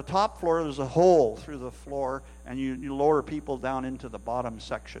the top floor, there's a hole through the floor, and you lower people down into the bottom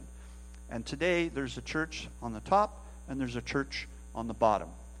section. And today, there's a church on the top, and there's a church on the bottom.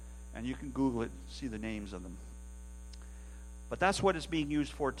 And you can Google it, see the names of them. But that's what it's being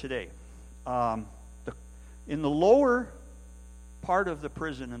used for today. In the lower part of the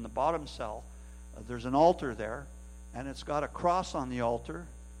prison, in the bottom cell, there's an altar there, and it's got a cross on the altar,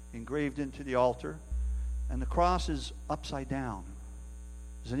 engraved into the altar, and the cross is upside down.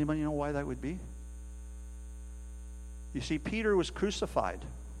 Does anybody know why that would be? You see, Peter was crucified.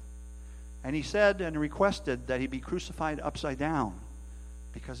 And he said and requested that he be crucified upside down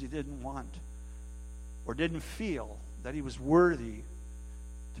because he didn't want or didn't feel that he was worthy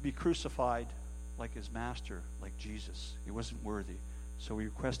to be crucified like his master, like Jesus. He wasn't worthy. So he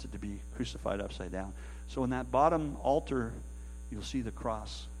requested to be crucified upside down. So in that bottom altar, you'll see the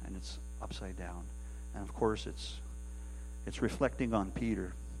cross, and it's upside down. And of course, it's reflecting on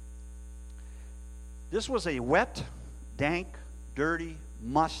Peter. This was a wet, dank, dirty,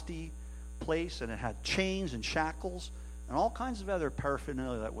 musty place, and it had chains and shackles and all kinds of other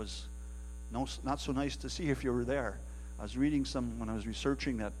paraphernalia that was not so nice to see if you were there. I was reading when I was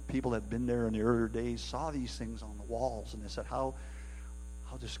researching that people that had been there in the earlier days saw these things on the walls, and they said how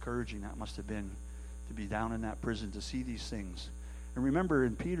How discouraging that must have been to be down in that prison to see these things. And remember,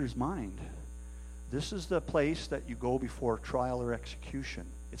 in Peter's mind, this is the place that you go before trial or execution.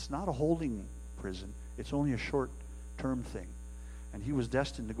 It's not a holding prison. It's only a short-term thing. And he was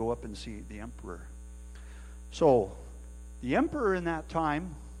destined to go up and see the emperor. So, the emperor in that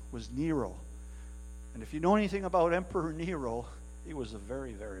time was Nero. And if you know anything about Emperor Nero, he was a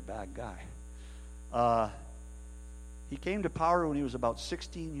very, very bad guy. He came to power when he was about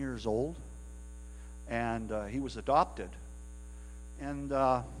 16 years old, and he was adopted. And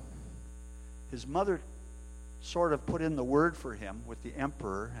his mother sort of put in the word for him with the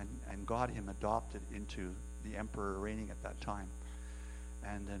emperor and got him adopted into the emperor reigning at that time.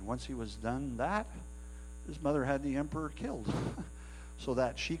 And then once he was done that, his mother had the emperor killed so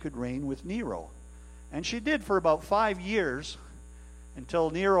that she could reign with Nero. And she did for about 5 years until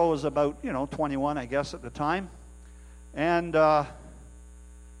Nero was about, 21, I guess, at the time. And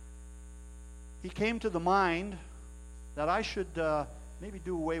he came to the mind that I should maybe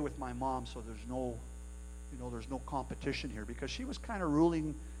do away with my mom so there's no competition here, because she was kind of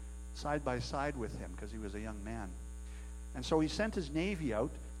ruling side by side with him because he was a young man. And so he sent his navy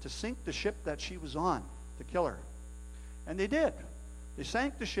out to sink the ship that she was on, to kill her. And they did. They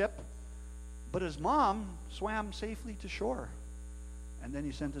sank the ship, but his mom swam safely to shore. And then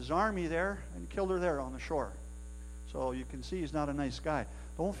he sent his army there and killed her there on the shore. So you can see he's not a nice guy.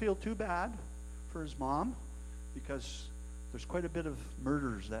 Don't feel too bad for his mom, because there's quite a bit of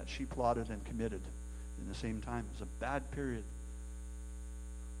murders that she plotted and committed in the same time. It was a bad period.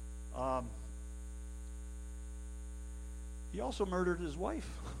 He also murdered his wife.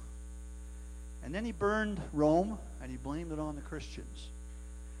 And then he burned Rome, and he blamed it on the Christians.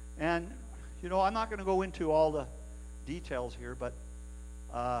 And, I'm not going to go into all the details here, but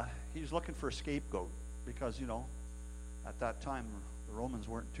he was looking for a scapegoat because, at that time, the Romans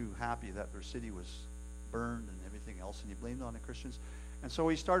weren't too happy that their city was burned and everything else, and he blamed it on the Christians. And so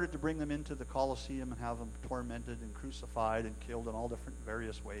he started to bring them into the Colosseum and have them tormented and crucified and killed in all different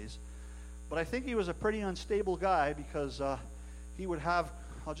various ways. But I think he was a pretty unstable guy, because he would have,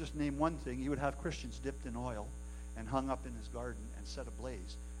 I'll just name one thing, he would have Christians dipped in oil and hung up in his garden and set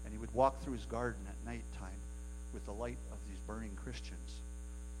ablaze. And he would walk through his garden at nighttime with the light of these burning Christians.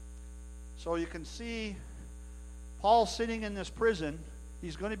 So you can see Paul sitting in this prison.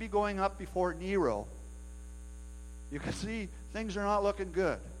 He's going to be going up before Nero. You can see things are not looking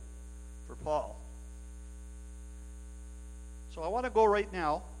good for Paul. So I want to go right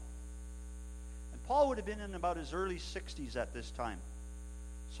now. And Paul would have been in about his early 60s at this time.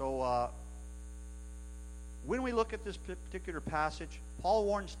 So when we look at this particular passage, Paul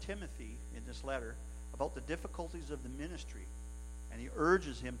warns Timothy in this letter about the difficulties of the ministry, and he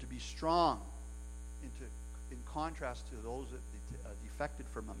urges him to be strong in contrast to those that defected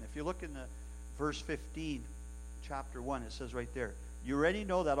from him. If you look in the verse 15, chapter 1, it says right there, "You already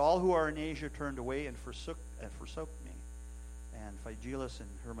know that all who are in Asia turned away and forsook me, and Phygellus and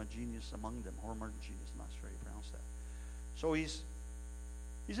Hermogenes among them." Hermogenes, I'm not sure how you pronounce that. So he's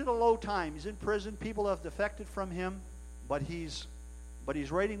in a low time. He's in prison. People have defected from him, but he's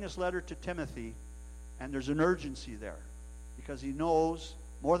writing this letter to Timothy, and there's an urgency there, because he knows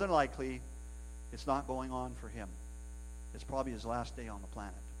more than likely it's not going on for him. It's probably his last day on the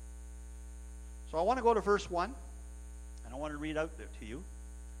planet. So I want to go to verse 1, and I want to read out there to you.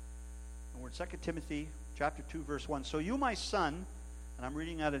 And we're in 2 Timothy chapter 2, verse 1. "So you, my son," and I'm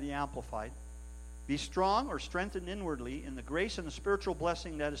reading out of the Amplified, "be strong or strengthened inwardly in the grace and the spiritual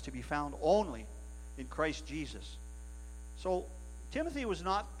blessing that is to be found only in Christ Jesus." So Timothy was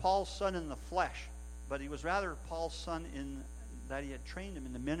not Paul's son in the flesh, but he was rather Paul's son in that he had trained him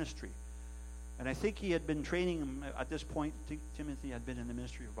in the ministry. And I think he had been training him at this point. I think Timothy had been in the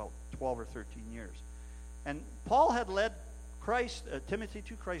ministry for about 12 or 13 years. And Paul had led Timothy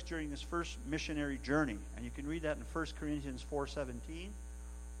to Christ during his first missionary journey. And you can read that in 1 Corinthians 4:17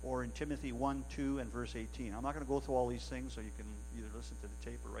 or in Timothy 1:2 and verse 18. I'm not going to go through all these things, so you can either listen to the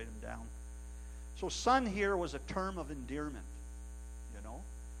tape or write them down. So son here was a term of endearment,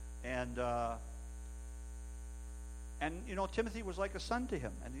 And Timothy was like a son to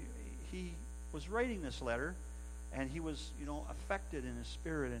him. And he was writing this letter, and he was, affected in his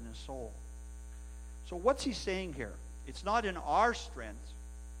spirit and his soul. So what's he saying here? It's not in our strength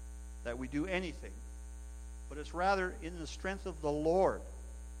that we do anything, but it's rather in the strength of the Lord.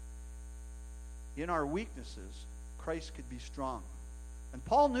 In our weaknesses, Christ could be strong. And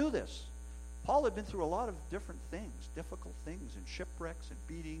Paul knew this. Paul had been through a lot of different things, difficult things, and shipwrecks and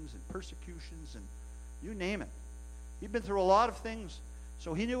beatings and persecutions and you name it. He'd been through a lot of things,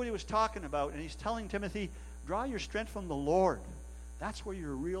 so he knew what he was talking about. And he's telling Timothy, draw your strength from the Lord. That's where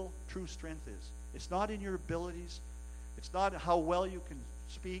your real, true strength is. It's not in your abilities. It's not how well you can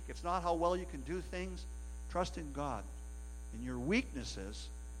speak. It's not how well you can do things. Trust in God. In your weaknesses,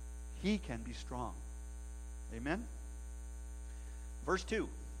 He can be strong. Amen? Verse 2.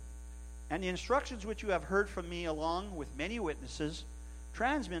 And the instructions which you have heard from me along with many witnesses,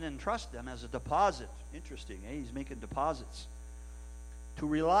 transmit and trust them as a deposit. Interesting, eh? He's making deposits. To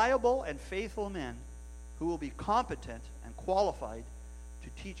reliable and faithful men who will be competent and qualified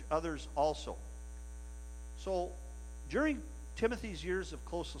to teach others also. So, during Timothy's years of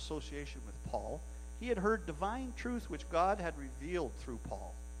close association with Paul, he had heard divine truth which God had revealed through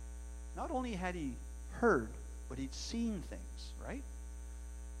Paul. Not only had he heard, but he'd seen things, right?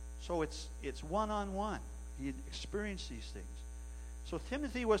 So it's one-on-one. He had experienced these things. So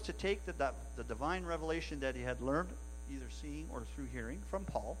Timothy was to take the divine revelation that he had learned, either seeing or through hearing, from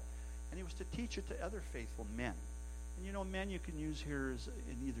Paul, and he was to teach it to other faithful men. And you know, men you can use here as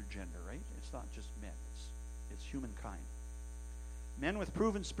in either gender, right? It's not just men. It's humankind. Men with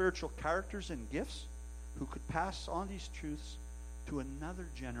proven spiritual characters and gifts who could pass on these truths to another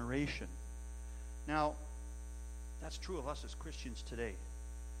generation. Now, that's true of us as Christians today.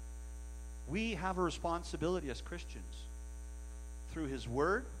 We have a responsibility as Christians through His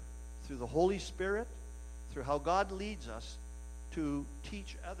Word, through the Holy Spirit, through how God leads us to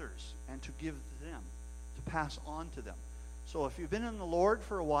teach others and to give them, to pass on to them. So if you've been in the Lord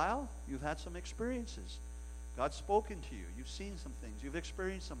for a while, you've had some experiences. God's spoken to you. You've seen some things. You've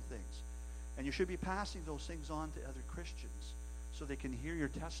experienced some things. And you should be passing those things on to other Christians so they can hear your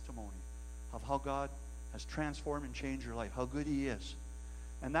testimony of how God has transformed and changed your life, how good He is.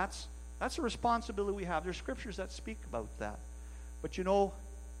 And that's a responsibility we have. There's scriptures that speak about that. But you know,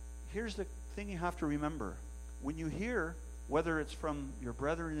 here's the thing you have to remember. When you hear, whether it's from your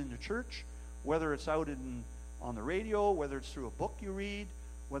brethren in the church, whether it's out on the radio, whether it's through a book you read,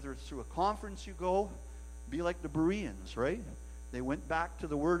 whether it's through a conference you go, be like the Bereans, right? They went back to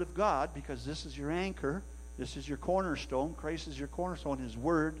the Word of God because this is your anchor. This is your cornerstone. Christ is your cornerstone. His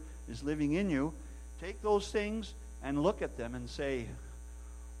Word is living in you. Take those things and look at them and say,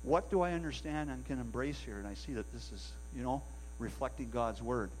 what do I understand and can embrace here? And I see that this is, reflecting God's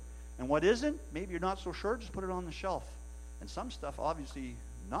Word. And what isn't, maybe you're not so sure, just put it on the shelf. And some stuff, obviously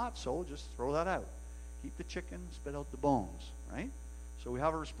not so, just throw that out. Keep the chicken, spit out the bones, right? So we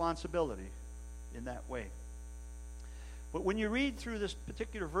have a responsibility in that way. But when you read through this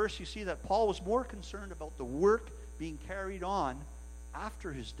particular verse, you see that Paul was more concerned about the work being carried on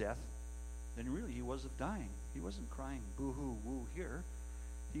after his death than really he was of dying. He wasn't crying boo-hoo, woo here.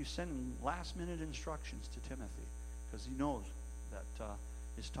 He was sending last-minute instructions to Timothy because he knows that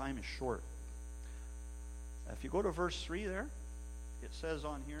his time is short. If you go to verse 3 there, it says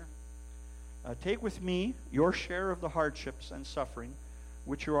on here, take with me your share of the hardships and suffering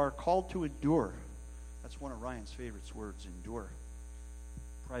which you are called to endure. That's one of Ryan's favorite words, endure.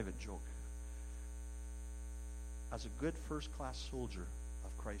 Private joke. As a good first-class soldier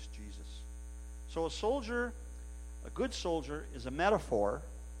of Christ Jesus. So a good soldier is a metaphor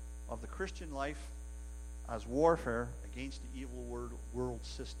of the Christian life as warfare against the evil world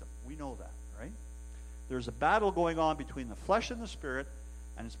system. We know that, right? There's a battle going on between the flesh and the spirit,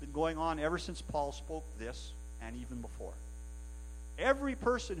 and it's been going on ever since Paul spoke this and even before. Every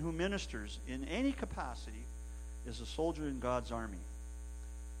person who ministers in any capacity is a soldier in God's army.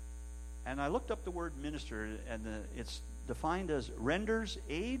 And I looked up the word minister, and it's defined as renders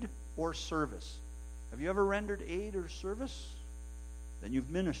aid or service. Have you ever rendered aid or service? Then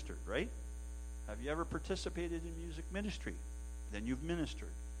you've ministered, right? Have you ever participated in music ministry? Then you've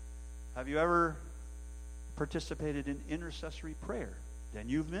ministered. Have you ever participated in intercessory prayer? Then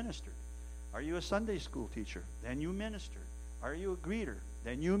you've ministered. Are you a Sunday school teacher? Then you ministered. Are you a greeter?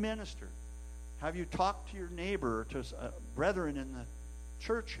 Then you ministered. Have you talked to your neighbor or to brethren in the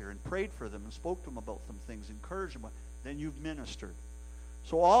church here and prayed for them and spoke to them about some things, encouraged them? Then you've ministered.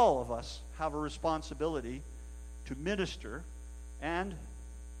 So all of us have a responsibility to minister, and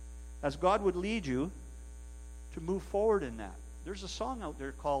as God would lead you, to move forward in that. There's a song out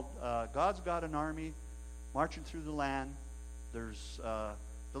there called God's Got an Army Marching Through the Land. There's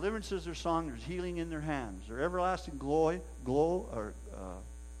deliverance is their song. There's healing in their hands. Their everlasting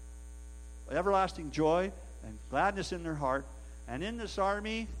everlasting joy and gladness in their heart. And in this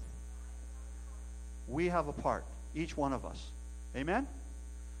army, we have a part, each one of us. Amen?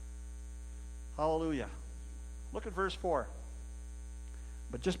 Hallelujah. Look at verse 4.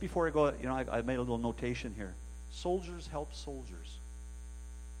 But just before I go, I made a little notation here. Soldiers help soldiers.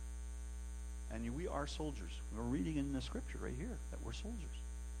 And we are soldiers. We're reading in the scripture right here that we're soldiers.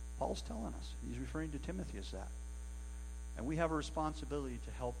 Paul's telling us. He's referring to Timothy as that. And we have a responsibility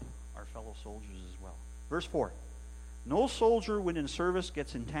to help our fellow soldiers as well. Verse 4. No soldier when in service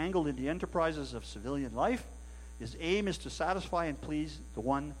gets entangled in the enterprises of civilian life. His aim is to satisfy and please the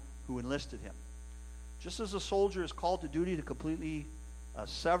one who enlisted him. Just as a soldier is called to duty to completely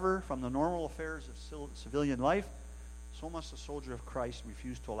sever from the normal affairs of civilian life, so must a soldier of Christ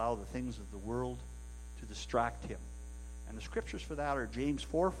refuse to allow the things of the world to distract him. And the scriptures for that are James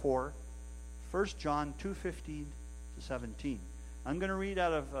 4:4, 1 John 2:15 to 17. I'm going to read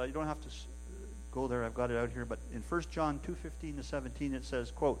out of, you don't have to go there, I've got it out here, but in 1 John 2:15 to 17 it says,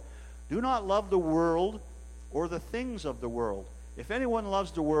 quote, "Do not love the world or the things of the world. If anyone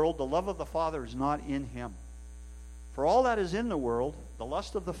loves the world, the love of the Father is not in him. For all that is in the world, the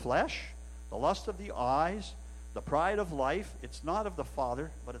lust of the flesh, the lust of the eyes, the pride of life, it's not of the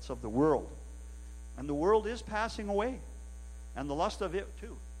Father, but it's of the world. And the world is passing away, and the lust of it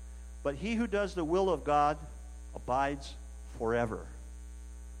too. But he who does the will of God abides forever."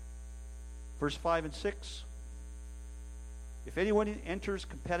 Verse 5 and 6. "If anyone enters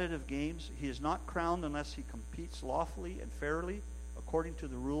competitive games, he is not crowned unless he competes lawfully and fairly according to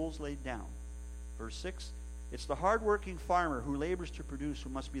the rules laid down." Verse 6. "It's the hard-working farmer who labors to produce who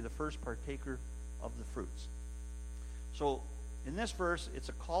must be the first partaker of the fruits." So, in this verse, it's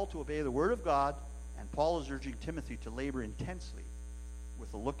a call to obey the word of God, and Paul is urging Timothy to labor intensely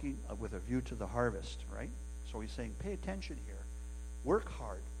with a view to the harvest, right? So he's saying, pay attention here. Work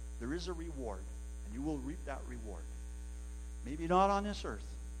hard. There is a reward, and you will reap that reward. Maybe not on this earth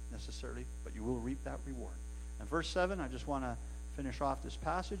necessarily, but you will reap that reward. And verse 7, I just want to finish off this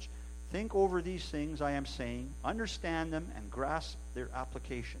passage. "Think over these things I am saying, understand them, and grasp their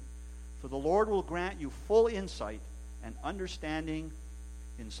application. For the Lord will grant you full insight and understanding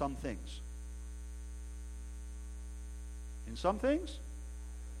in some things." In some things?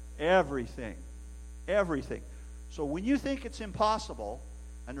 Everything. Everything. So when you think it's impossible,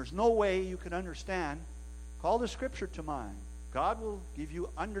 and there's no way you can understand, call the scripture to mind. God will give you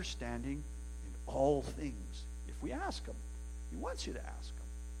understanding in all things. If we ask him, he wants you to ask him.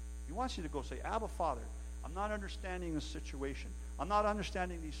 He wants you to go say, "Abba, Father, I'm not understanding this situation. I'm not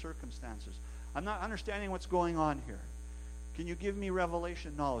understanding these circumstances. I'm not understanding what's going on here. Can you give me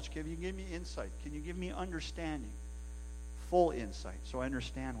revelation knowledge? Can you give me insight? Can you give me understanding?" Full insight, so I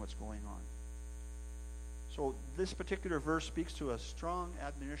understand what's going on. So this particular verse speaks to a strong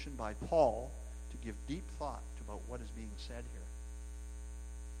admonition by Paul to give deep thought about what is being said here.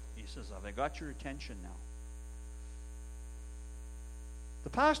 He says, "Have I got your attention now?" The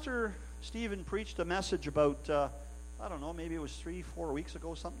pastor, Stephen, preached a message about, I don't know, maybe it was 3-4 weeks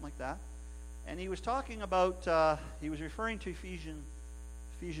ago, something like that. And he was talking about, he was referring to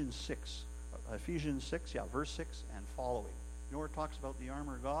Ephesians 6. Ephesians 6, verse 6 and following. You know where it talks about the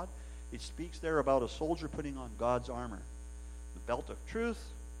armor of God? It speaks there about a soldier putting on God's armor. The belt of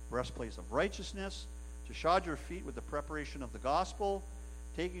truth, breastplate of righteousness, to shod your feet with the preparation of the gospel,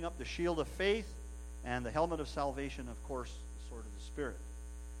 taking up the shield of faith, and the helmet of salvation, of course, the sword of the Spirit.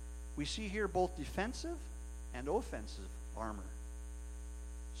 We see here both defensive and offensive armor.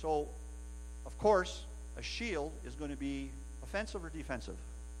 So, of course, a shield is going to be offensive or defensive.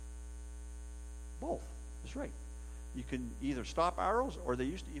 Both. That's right. You can either stop arrows, or they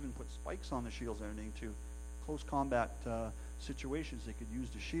used to even put spikes on the shields and everything to close combat situations. They could use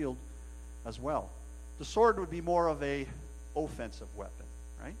the shield as well. The sword would be more of a offensive weapon,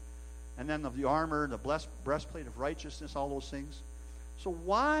 right? And then of the armor, the breastplate of righteousness, all those things. So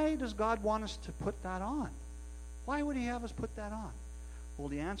why does God want us to put that on? Why would he have us put that on? Well,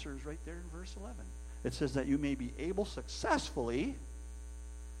 the answer is right there in verse 11. It says that you may be able successfully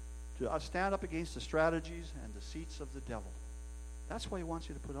to stand up against the strategies and deceits of the devil. That's why he wants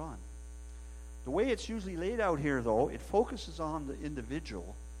you to put on. The way it's usually laid out here, though, it focuses on the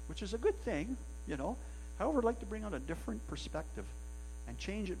individual, which is a good thing, you know. However, I'd like to bring out a different perspective and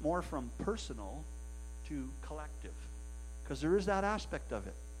change it more from personal to collective, because there is that aspect of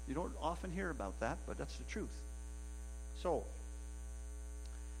it. You don't often hear about that, but that's the truth. So,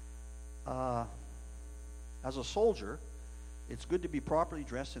 as a soldier, it's good to be properly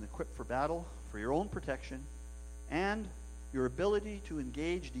dressed and equipped for battle, for your own protection, and your ability to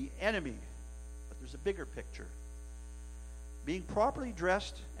engage the enemy. But there's a bigger picture. Being properly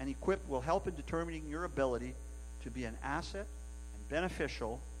dressed and equipped will help in determining your ability to be an asset and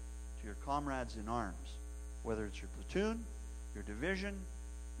beneficial to your comrades in arms, whether it's your platoon, your division,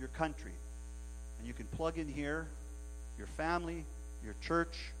 your country. And you can plug in here your family, your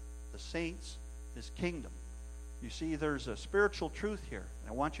church, the saints, his kingdom. You see, there's a spiritual truth here. And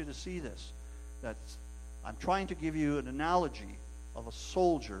I want you to see this. That I'm trying to give you an analogy of a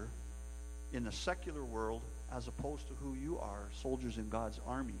soldier in the secular world as opposed to who you are, soldiers in God's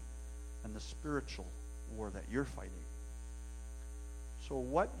army, and the spiritual war that you're fighting. So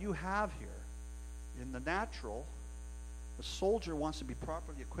what you have here, in the natural, the soldier wants to be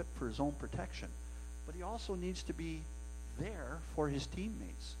properly equipped for his own protection, but he also needs to be there for his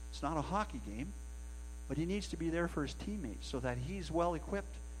teammates. It's not a hockey game, but he needs to be there for his teammates so that he's well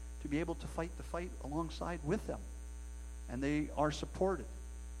equipped to be able to fight the fight alongside with them. And they are supported,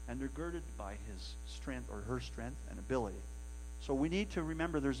 and they're girded by his strength or her strength and ability. So we need to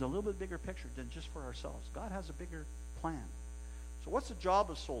remember there's a little bit bigger picture than just for ourselves. God has a bigger plan. So what's the job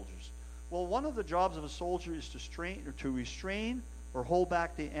of soldiers? Well, one of the jobs of a soldier is to restrain or hold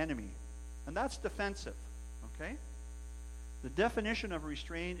back the enemy. And that's defensive. Okay? The definition of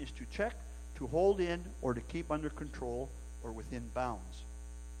restrain is to check, to hold in, or to keep under control or within bounds.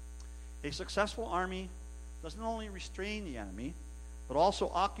 A successful army doesn't only restrain the enemy, but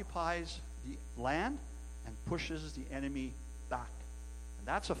also occupies the land and pushes the enemy back. And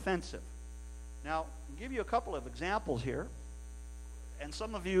that's offensive. Now, I'll give you a couple of examples here. And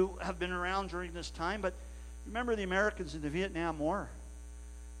some of you have been around during this time, but remember the Americans in the Vietnam War?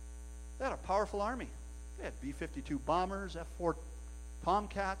 They had a powerful army. They had B-52 bombers, F-4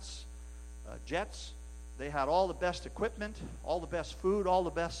 Tomcats, jets. They had all the best equipment, all the best food, all the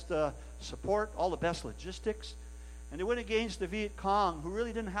best support, all the best logistics. And they went against the Viet Cong, who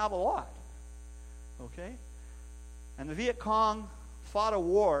really didn't have a lot. Okay? And the Viet Cong fought a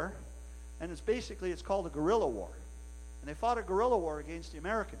war, and it's called a guerrilla war. And they fought a guerrilla war against the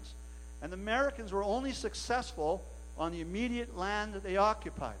Americans. And the Americans were only successful on the immediate land that they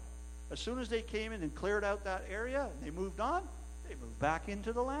occupied. As soon as they came in and cleared out that area and they moved on, they moved back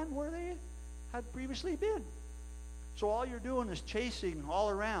into the land where they had previously been. So all you're doing is chasing all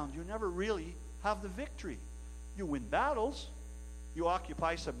around. You never really have the victory. You win battles, you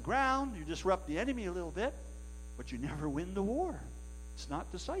occupy some ground, you disrupt the enemy a little bit, but you never win the war. It's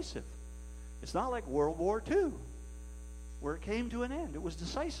not decisive. It's not like World War II, where it came to an end. It was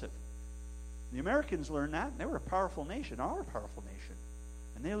decisive. The Americans learned that, and they were a powerful nation, our powerful nation.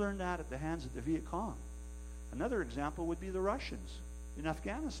 And they learned that at the hands of the Viet Cong. Another example would be the Russians in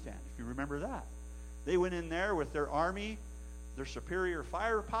Afghanistan, if you remember that. They went in there with their army, their superior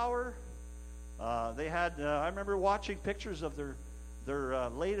firepower. They had, I remember watching pictures of their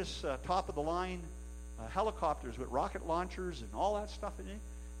latest top-of-the-line helicopters with rocket launchers and all that stuff in it.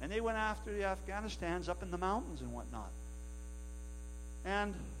 And they went after the Afghanistans up in the mountains and whatnot.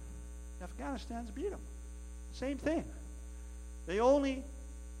 And the Afghanistans beat them. Same thing. They only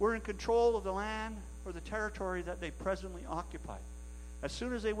were in control of the land or the territory that they presently occupied. As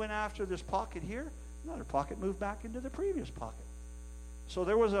soon as they went after this pocket here, another pocket moved back into the previous pocket. So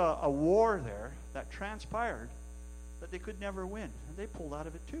there was a war there that transpired that they could never win. And they pulled out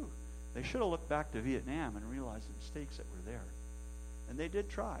of it too. They should have looked back to Vietnam and realized the mistakes that were there. And they did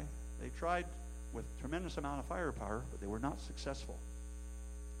try. They tried with a tremendous amount of firepower, but they were not successful.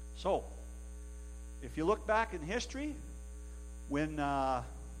 So, if you look back in history, when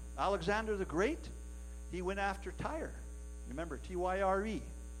Alexander the Great, he went after Tyre. Remember, Tyre.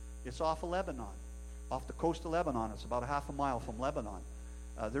 It's off of Lebanon, off the coast of Lebanon. It's about a half a mile from Lebanon.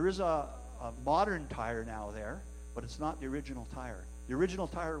 There is a modern Tyre now there, but it's not the original Tyre. The original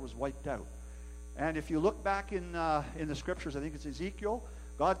Tyre was wiped out. And if you look back in the scriptures, I think it's Ezekiel,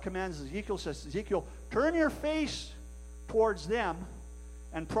 God commands Ezekiel, says, Ezekiel, turn your face towards them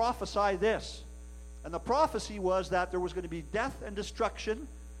and prophesy this. And the prophecy was that there was going to be death and destruction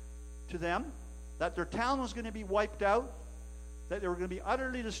to them, that their town was going to be wiped out, that they were going to be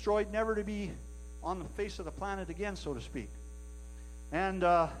utterly destroyed, never to be on the face of the planet again, so to speak. And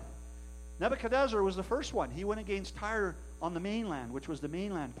Nebuchadnezzar was the first one. He went against Tyre on the mainland, which was the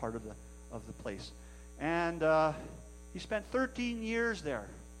mainland part of the place. And he spent 13 years there,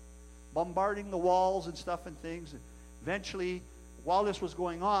 bombarding the walls and stuff and things. And eventually, while this was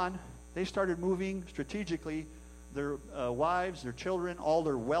going on, they started moving strategically their wives, their children, all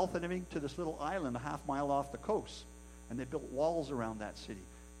their wealth and everything to this little island a half mile off the coast. And they built walls around that city.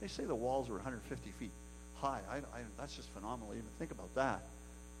 They say the walls were 150 feet high. That's just phenomenal to even think about that.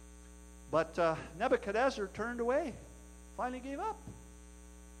 But Nebuchadnezzar turned away, finally gave up.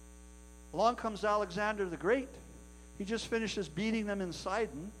 Along comes Alexander the Great. He just finishes beating them in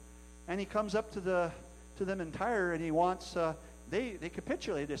Sidon, and he comes up to them in Tyre, and he wants. They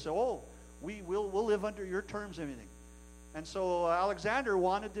capitulate. They say, "Oh, we'll live under your terms and everything." And so Alexander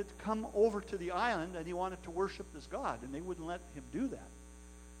wanted to come over to the island, and he wanted to worship this god, and they wouldn't let him do that.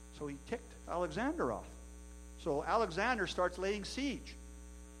 So he ticked Alexander off. So Alexander starts laying siege.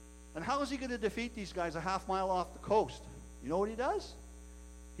 And how is he going to defeat these guys a half mile off the coast? You know what he does?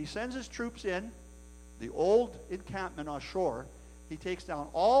 He sends his troops in, the old encampment on shore. He takes down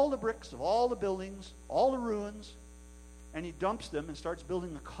all the bricks of all the buildings, all the ruins, and he dumps them and starts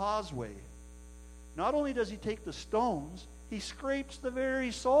building a causeway. Not only does he take the stones, he scrapes the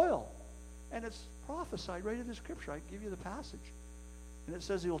very soil. And it's prophesied right in the scripture. I give you the passage. And it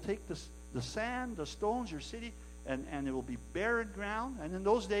says he will take the sand, the stones, your city, and it will be barren ground. And in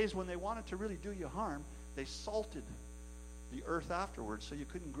those days, when they wanted to really do you harm, they salted the earth afterwards, so you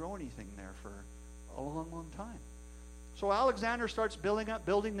couldn't grow anything there for a long, long time. So Alexander starts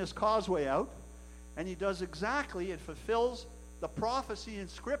building this causeway out, and he does exactly, it fulfills the prophecy in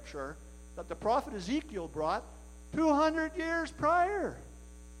Scripture that the prophet Ezekiel brought 200 years prior.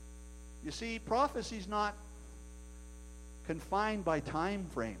 You see, prophecy's not confined by time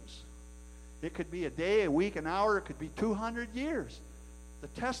frames. It could be a day, a week, an hour, it could be 200 years. The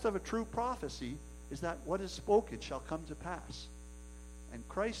test of a true prophecy is that what is spoken shall come to pass. And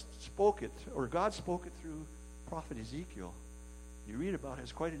Christ spoke it, or God spoke it through prophet Ezekiel. You read about it,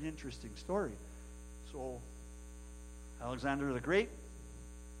 it's quite an interesting story. So Alexander the Great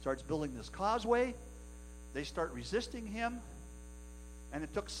starts building this causeway. They start resisting him. And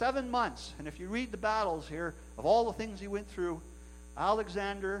it took 7 months. And if you read the battles here, of all the things he went through,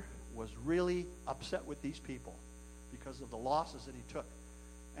 Alexander was really upset with these people because of the losses that he took.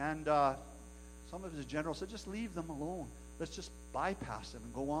 And some of his generals said, just leave them alone. Let's just bypass them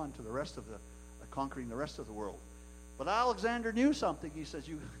and go on to the rest of conquering the rest of the world. But Alexander knew something. He says,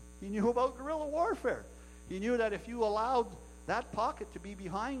 he knew about guerrilla warfare. He knew that if you allowed that pocket to be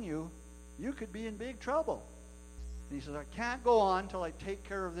behind you, you could be in big trouble. And he says, I can't go on until I take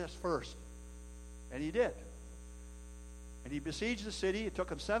care of this first. And he did. And he besieged the city. It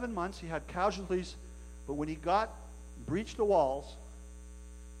took him 7 months. He had casualties. But when he breached the walls,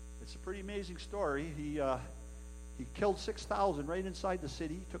 it's a pretty amazing story. He killed 6,000 right inside the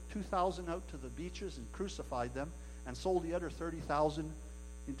city. He took 2,000 out to the beaches and crucified them and sold the other 30,000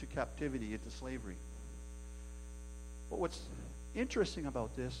 into captivity, into slavery. But what's interesting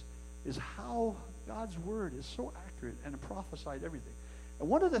about this is how God's word is so accurate and it prophesied everything. And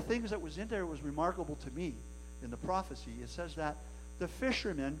one of the things that was in there was remarkable to me in the prophecy. It says that the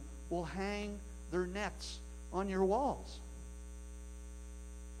fishermen will hang their nets on your walls.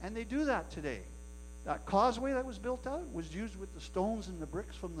 And they do that today. That causeway that was built out was used with the stones and the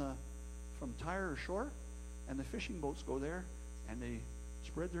bricks from Tyre or shore. And the fishing boats go there and they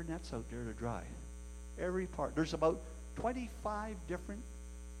spread their nets out there to dry. Every part. There's about 25 different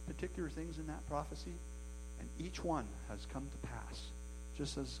particular things in that prophecy, and each one has come to pass,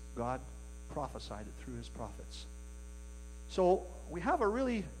 just as God prophesied it through his prophets. So we have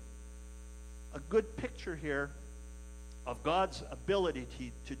a good picture here of God's ability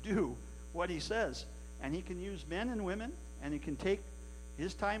to do what he says. And he can use men and women, and he can take,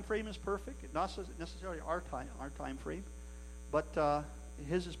 his time frame is perfect, not necessarily our time frame, but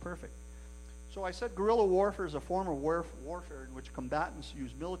his is perfect. So I said guerrilla warfare is a form of warfare in which combatants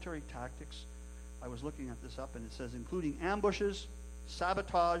use military tactics. I was looking at this up, and it says including ambushes,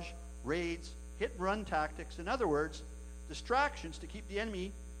 sabotage, raids, hit-and-run tactics. In other words, distractions to keep the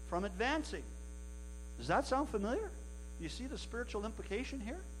enemy from advancing. Does that sound familiar? Do you see the spiritual implication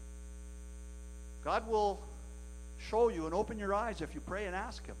here? God will show you and open your eyes if you pray and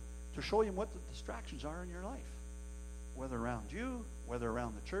ask him to show you what the distractions are in your life, whether around you, whether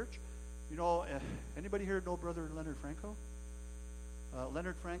around the church. You know, anybody here know Brother Leonard Franco?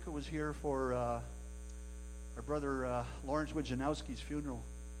 Leonard Franco was here for our brother Lawrence Wijanowski's funeral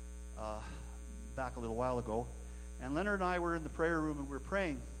back a little while ago. And Leonard and I were in the prayer room and we were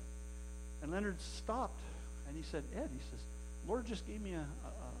praying. And Leonard stopped and he said, Ed, he says, Lord just gave me a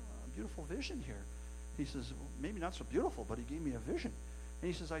beautiful vision here. He says, well, maybe not so beautiful, but he gave me a vision.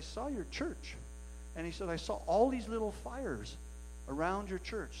 And he says, I saw your church. And he said, I saw all these little fires around your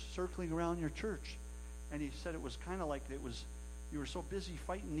church, circling around your church. And he said it was kind of like you were so busy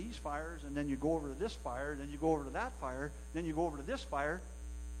fighting these fires, and then you go over to this fire, then you go over to that fire, then you go over to this fire.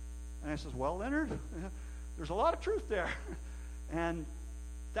 And I says, well, Leonard, there's a lot of truth there. And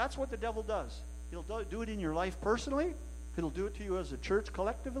that's what the devil does. He'll do it in your life personally. He'll do it to you as a church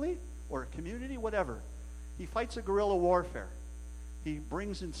collectively or a community, whatever. He fights a guerrilla warfare. He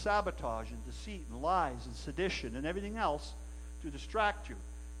brings in sabotage and deceit and lies and sedition and everything else to distract you.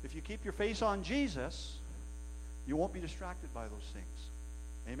 If you keep your face on Jesus, you won't be distracted by those things.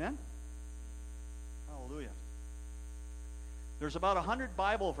 Amen? Hallelujah. There's about 100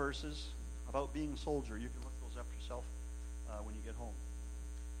 Bible verses about being a soldier. You can look those up yourself when you get home.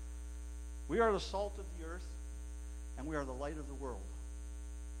 We are the salt of the earth, and we are the light of the world.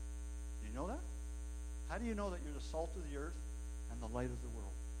 Do you know that? How do you know that you're the salt of the earth and the light of the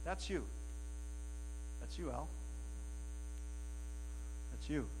world? That's you. That's you, Al. That's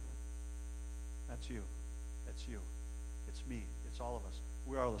you. That's you. That's you. It's me. It's all of us.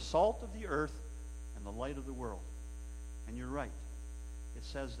 We are the salt of the earth and the light of the world. And you're right. It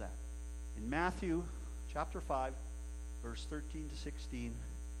says that. In Matthew chapter 5, verse 13 to 16,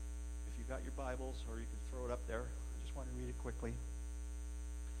 if you got your Bibles, or you can throw it up there. I just want to read it quickly.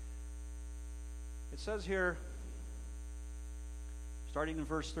 It says here, starting in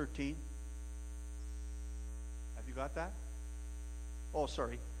verse 13. Have you got that? Oh,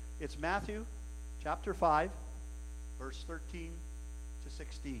 sorry. It's Matthew chapter 5, verse 13 to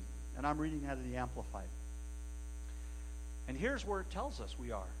 16. And I'm reading out of the Amplified. And here's where it tells us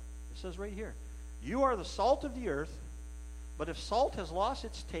we are. It says right here, you are the salt of the earth, but if salt has lost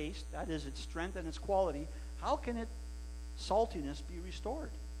its taste, that is its strength and its quality, how can its saltiness be restored?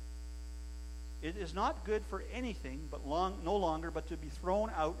 It is not good for anything, but no longer, but to be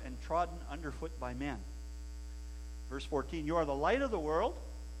thrown out and trodden underfoot by men. Verse 14, you are the light of the world.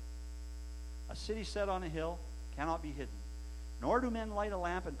 A city set on a hill cannot be hidden. Nor do men light a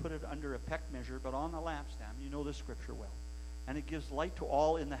lamp and put it under a peck measure, but on the lampstand. You know this scripture well. And it gives light to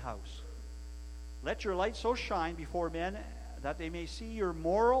all in the house. Let your light so shine before men that they may see your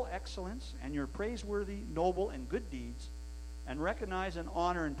moral excellence and your praiseworthy, noble, and good deeds, and recognize and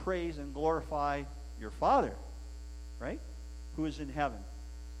honor and praise and glorify your Father, right? Who is in heaven.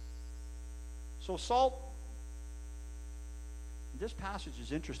 So salt, this passage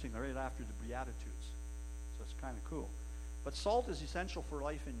is interesting right after the Beatitudes. So it's kind of cool. But salt is essential for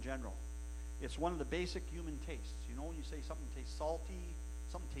life in general. It's one of the basic human tastes. You know, when you say something tastes salty,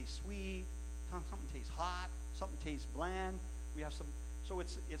 something tastes sweet, something tastes hot, something tastes bland. We have some. So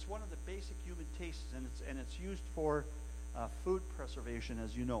it's one of the basic human tastes, and it's used for food preservation,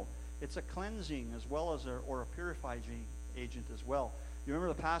 as you know. It's a cleansing as well as or a purifying agent as well. You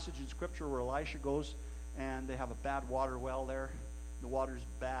remember the passage in Scripture where Elisha goes and they have a bad water well there. The water's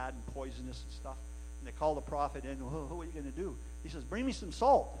bad and poisonous and stuff. And they call the prophet in. What are you going to do? He says, bring me some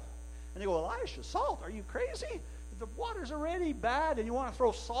salt. And they go, Elisha, salt? Are you crazy? The water's already bad and you want to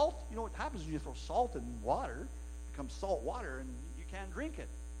throw salt? You know what happens when you throw salt in water? It becomes salt water and you can't drink it.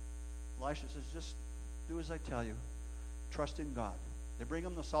 Elisha says, just do as I tell you. Trust in God. They bring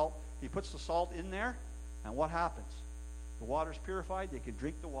him the salt. He puts the salt in there, and what happens? The water's purified. They can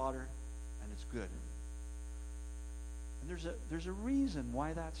drink the water, and it's good. And there's a reason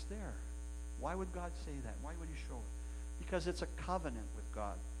why that's there. Why would God say that? Why would he show it? Because it's a covenant with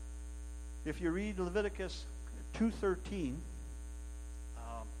God. If you read Leviticus 2:13,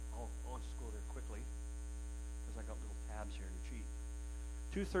 I'll just go there quickly because I got little tabs here to cheat.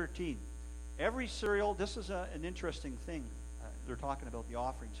 2:13. Every cereal, this is an interesting thing. They're talking about the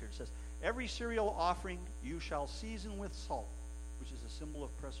offerings here. It says, every cereal offering you shall season with salt, which is a symbol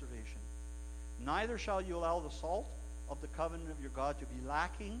of preservation. Neither shall you allow the salt of the covenant of your God to be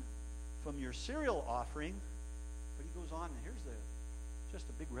lacking from your cereal offering. But he goes on, and here's just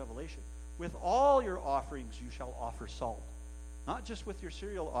a big revelation. With all your offerings you shall offer salt. Not just with your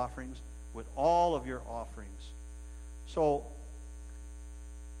cereal offerings, with all of your offerings. So,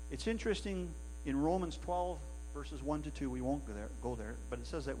 it's interesting in Romans 12, verses 1 to 2, we won't go there, but it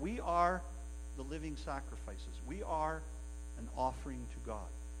says that we are the living sacrifices. We are an offering to God.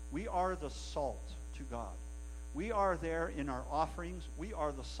 We are the salt to God. We are there in our offerings. We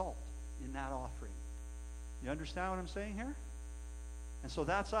are the salt in that offering. You understand what I'm saying here? And so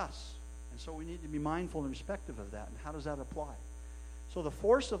that's us. And so we need to be mindful and respectful of that. And how does that apply? So the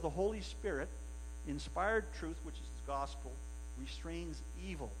force of the Holy Spirit, inspired truth, which is the gospel, restrains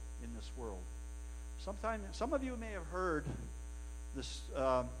evil in this world. Some of you may have heard this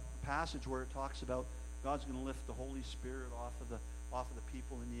passage where it talks about God's going to lift the Holy Spirit off of the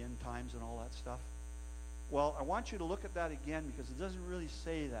people in the end times and all that stuff. Well, I want you to look at that again because it doesn't really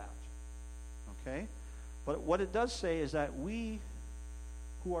say that. Okay? But what it does say is that we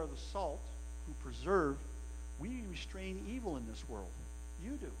who are the salt, who preserve, we restrain evil in this world.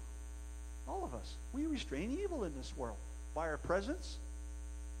 You do. All of us. We restrain evil in this world. By our presence,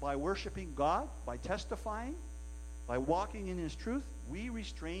 by worshiping God, by testifying, by walking in his truth, we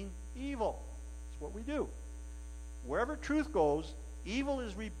restrain evil. That's what we do. Wherever truth goes, evil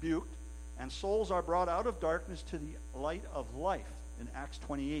is rebuked, and souls are brought out of darkness to the light of life in Acts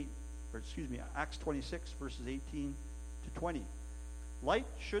 26, verses 18 to 20. Light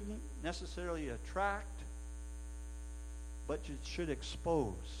shouldn't necessarily attract, but it should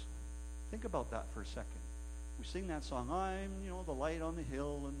expose. Think about that for a second. We sing that song, I'm, the light on the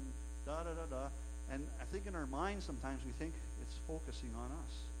hill, and da-da-da-da. And I think in our minds sometimes we think it's focusing on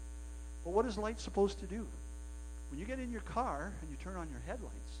us. But what is light supposed to do? When you get in your car and you turn on your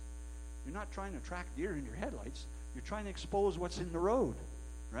headlights, You're not trying to track deer in your headlights. You're trying to expose what's in the road,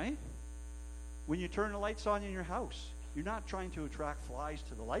 right? When you turn the lights on in your house, you're not trying to attract flies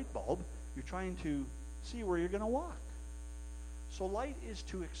to the light bulb. You're trying to see where you're going to walk. So light is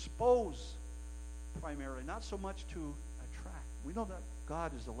to expose primarily, not so much to attract. We know that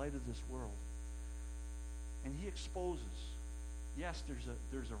God is the light of this world. And he exposes. Yes,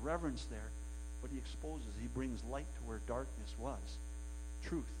 there's a reverence there, but he exposes. He brings light to where darkness was.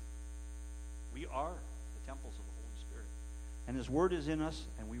 Truth. We are the temples of the Holy Spirit. And his word is in us,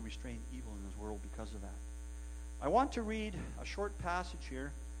 and we restrain evil in this world because of that. I want to read a short passage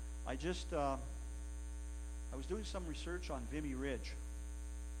here. I was doing some research on Vimy Ridge,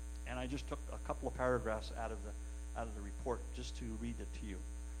 and I just took a couple of paragraphs out of the report just to read it to you.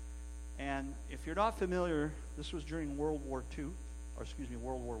 And if you're not familiar, this was during World War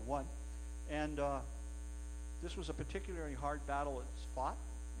I, and this was a particularly hard battle that's fought.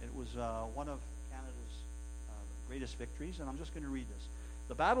 It was one of Canada's greatest victories, and I'm just going to read this.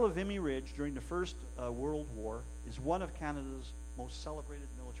 The Battle of Vimy Ridge during the First World War is one of Canada's most celebrated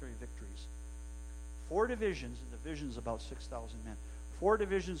military victories. 4 divisions, and the division's about 6,000 men, 4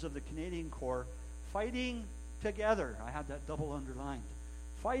 divisions of the Canadian Corps fighting together. I had that double underlined.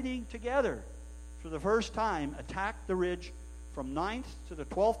 Fighting together for the first time attacked the ridge from 9th to the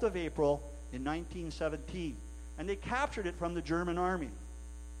 12th of April in 1917. And they captured it from the German army.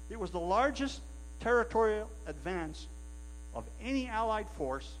 It was the largest territorial advance of any Allied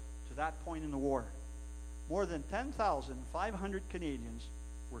force to that point in the war. More than 10,500 Canadians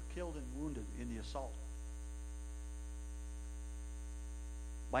were killed and wounded in the assault.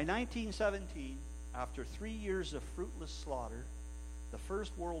 By 1917, after 3 years of fruitless slaughter, the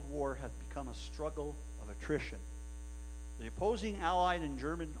First World War had become a struggle of attrition. The opposing Allied and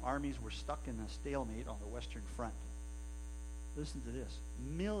German armies were stuck in a stalemate on the Western Front. Listen to this.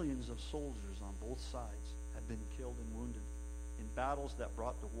 Millions of soldiers on both sides had been killed and wounded in battles that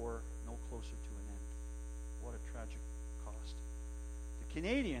brought the war no closer to an end. What a tragic cost. The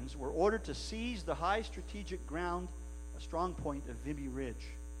Canadians were ordered to seize the high strategic ground, a strong point of Vimy Ridge.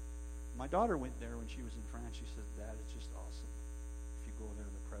 My daughter went there when she was in France. She said, "Dad, it's just awesome. If you go there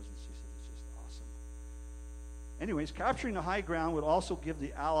in the presence," she said, "it's just awesome." Anyways, capturing the high ground would also give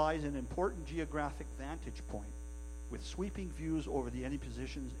the Allies an important geographic vantage point with sweeping views over the enemy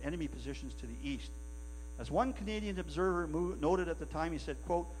positions to the east. As one Canadian observer noted at the time, he said,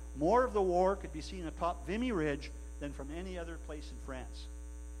 quote, "More of the war could be seen atop Vimy Ridge than from any other place in France."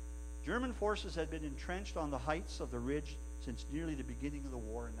 German forces had been entrenched on the heights of the ridge since nearly the beginning of the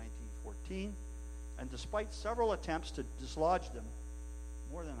war in 1914, and despite several attempts to dislodge them,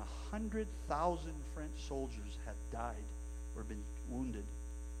 more than 100,000 French soldiers had died or been wounded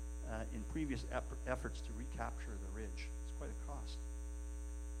in previous efforts to recapture the ridge. It's quite a cost.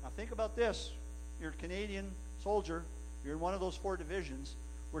 Now think about this. You're a Canadian soldier. You're in one of those 4 divisions.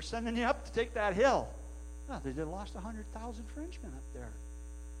 We're sending you up to take that hill. Oh, they lost 100,000 Frenchmen up there.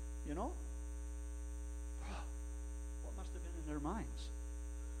 You know? What must have been in their minds?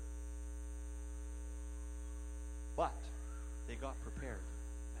 But they got prepared.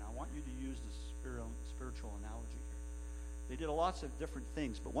 And I want you to use the spiritual analogy here. They did lots of different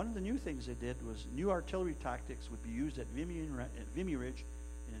things, but one of the new things they did was new artillery tactics would be used at Vimy Ridge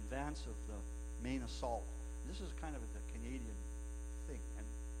in advance of the main assault. This is kind of the Canadian thing, and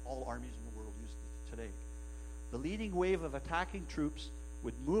all armies in the world use it today. The leading wave of attacking troops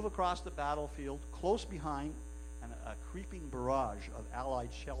would move across the battlefield close behind a creeping barrage of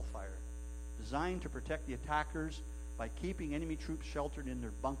Allied shell fire, designed to protect the attackers by keeping enemy troops sheltered in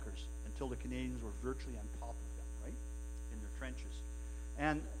their bunkers until the Canadians were virtually on top of them, right, in their trenches.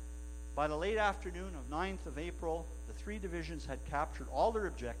 And by the late afternoon of 9th of April, the 3 divisions had captured all their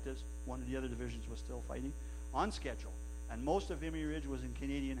objectives. One of the other divisions was still fighting on schedule, and most of Vimy Ridge was in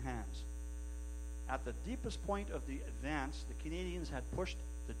Canadian hands. At the deepest point of the advance, the Canadians had pushed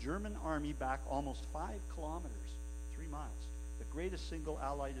the German army back almost 5 kilometers, 3 miles, the greatest single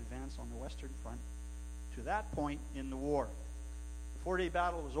Allied advance on the Western Front to that point in the war. The 4-day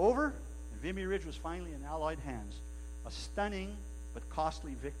battle was over, and Vimy Ridge was finally in Allied hands. A stunning but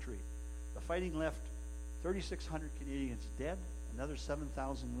costly victory. The fighting left 3,600 Canadians dead, another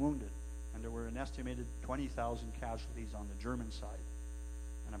 7,000 wounded, and there were an estimated 20,000 casualties on the German side,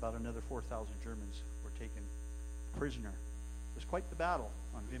 and about another 4,000 Germans were taken prisoner. It was quite the battle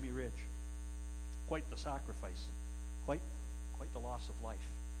on Vimy Ridge, quite the sacrifice, quite the loss of life.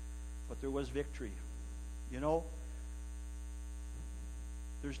 But there was victory. You know,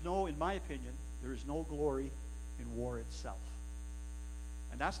 in my opinion, there is no glory in war itself.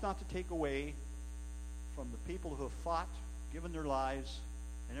 And that's not to take away from the people who have fought, given their lives,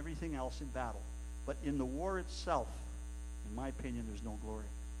 and everything else in battle. But in the war itself, in my opinion, there's no glory.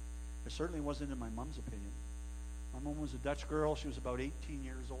 It certainly wasn't in my mom's opinion. My mom was a Dutch girl. She was about 18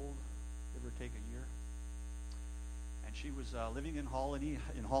 years old, give or take a year. And she was living in Holland,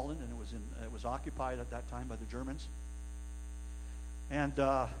 and it was occupied at that time by the Germans. And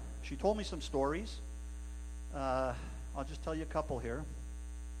she told me some stories. I'll just tell you a couple here.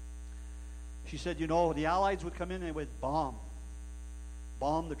 She said, the Allies would come in and they would bomb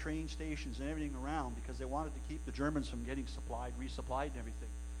the train stations and everything around because they wanted to keep the Germans from getting resupplied and everything.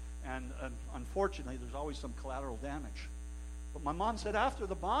 And unfortunately, there's always some collateral damage. But my mom said after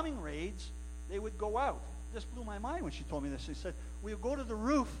the bombing raids, they would go out. This blew my mind when she told me this. She said, we would go to the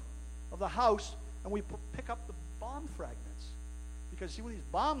roof of the house and we pick up the bomb fragments. Because see, when these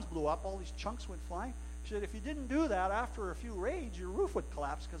bombs blew up, all these chunks went flying. She said, if you didn't do that after a few raids, your roof would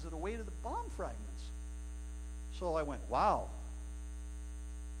collapse because of the weight of the bomb fragments. So I went, wow.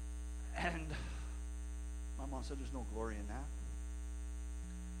 And my mom said, there's no glory in that.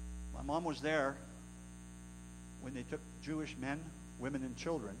 My mom was there when they took Jewish men, women, and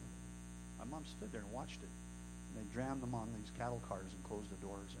children. My mom stood there and watched it. And they jammed them on these cattle cars and closed the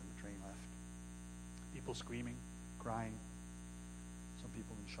doors, and the train left. People screaming, crying, some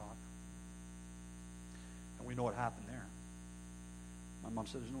people in shock. And we know what happened there. My mom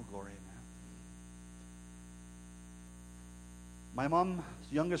said there's no glory in that. My mom's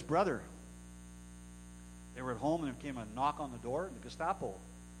youngest brother, they were at home and there came a knock on the door, and the Gestapo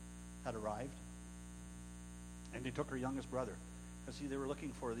had arrived. And they took her youngest brother. Because see, they were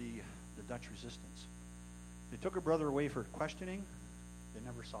looking for the Dutch resistance. They took her brother away for questioning. They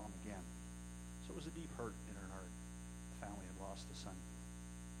never saw him again. So it was a deep hurt in her heart. The family had lost a son.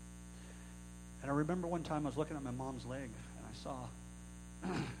 And I remember one time I was looking at my mom's leg, and I saw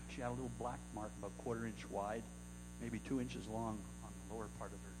she had a little black mark about a quarter inch wide, maybe 2 inches long on the lower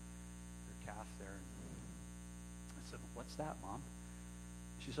part of her calf there. And I said, what's that, Mom?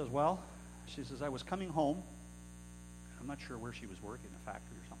 She says, I was coming home. I'm not sure where she was working, a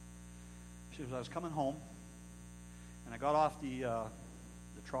factory or something. She says, I was coming home, and I got off the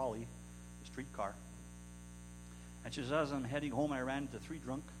trolley, the streetcar. And she says, as I'm heading home, I ran into 3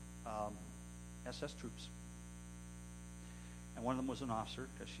 drunk SS troops. And one of them was an officer,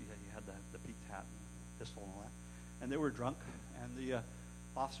 because he had the peaked hat and pistol and all that. And they were drunk, and the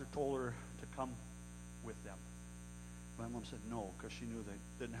officer told her to come with them. My mom said no, because she knew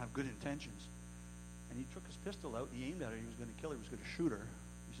they didn't have good intentions. And he took his pistol out, he aimed at her, he was going to kill her, he was going to shoot her.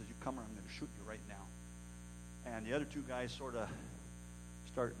 He says, you come or I'm going to shoot you right now. And the other 2 guys sort of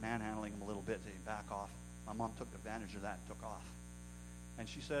started manhandling him a little bit, they back off. My mom took advantage of that and took off. And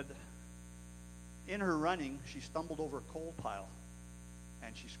she said, in her running, she stumbled over a coal pile,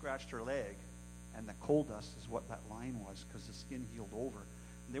 and she scratched her leg, and the coal dust is what that line was, because the skin healed over.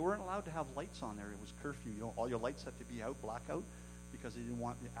 And they weren't allowed to have lights on there. It was curfew. All your lights had to be out, blackout, because they didn't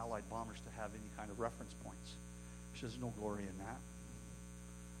want the Allied bombers to have any kind of reference points. She says, no glory in that.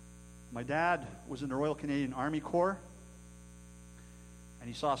 My dad was in the Royal Canadian Army Corps, and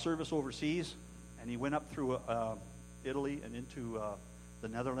he saw service overseas, and he went up through Italy and into the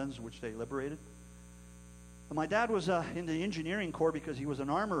Netherlands, which they liberated. And my dad was in the engineering corps because he was an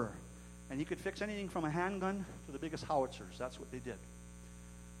armorer, and he could fix anything from a handgun to the biggest howitzers. That's what they did.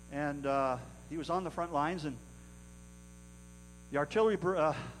 And he was on the front lines, and the artillery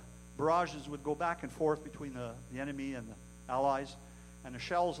barrages would go back and forth between the enemy and the Allies, and the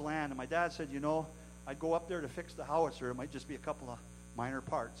shells land. And my dad said, I'd go up there to fix the howitzer. It might just be a couple of minor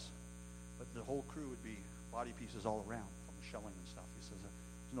parts, but the whole crew would be body pieces all around from the shelling and stuff. He says,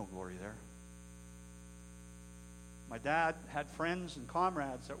 there's no glory there. My dad had friends and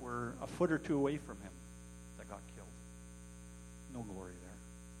comrades that were a foot or 2 away from him that got killed. No glory there.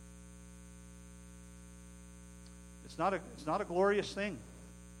 It's not a glorious thing.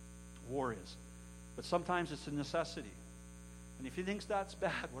 War is. But sometimes it's a necessity. And if he thinks that's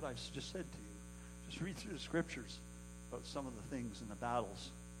bad, what I've just said to you, just read through the scriptures about some of the things in the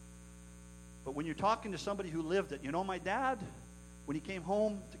battles. But when you're talking to somebody who lived it, my dad, when he came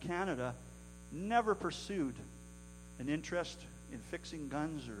home to Canada, never pursued an interest in fixing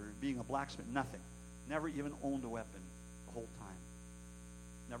guns or being a blacksmith, nothing. Never even owned a weapon the whole time.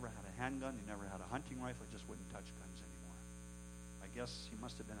 Never had a handgun, he never had a hunting rifle, he just wouldn't touch guns anymore. I guess he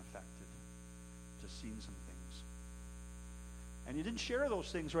must have been affected, just seen some things. And he didn't share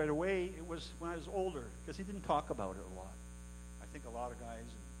those things right away. It was when I was older, because he didn't talk about it a lot. I think a lot of guys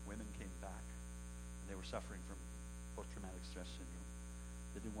and women came back, and they were suffering from post-traumatic stress syndrome.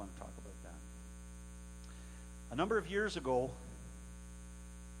 They didn't want to talk about that. A number of years ago,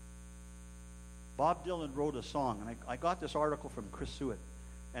 Bob Dylan wrote a song, and I got this article from Chris Sewitt,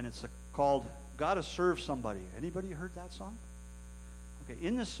 And it's called Gotta Serve Somebody. Anybody heard that song? Okay,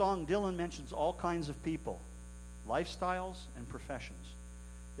 in this song, Dylan mentions all kinds of people, lifestyles and professions.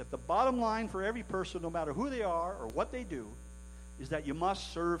 Yet the bottom line for every person, no matter who they are or what they do, is that you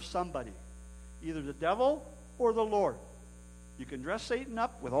must serve somebody, either the devil or the Lord. You can dress Satan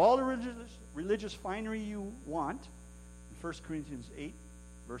up with all the religious finery you want. 1 Corinthians 8,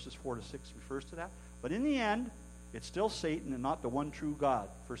 verses 4 to 6 refers to that. But in the end, it's still Satan and not the one true God.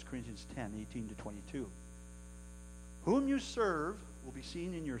 1 Corinthians 10, 18 to 22. Whom you serve will be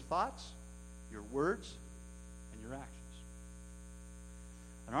seen in your thoughts, your words, and your actions.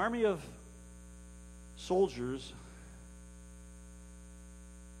 An army of soldiers.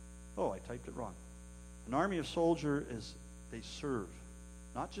 Oh, I typed it wrong. An army of soldiers is they serve,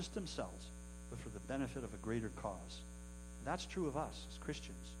 not just themselves, but for the benefit of a greater cause. And that's true of us as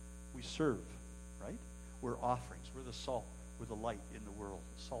Christians. We serve, right? We're offerings. We're the salt. We're the light in the world,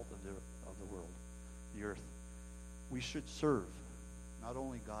 the salt of the world, the earth. We should serve not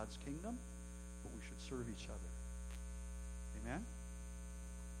only God's kingdom, but we should serve each other. Amen?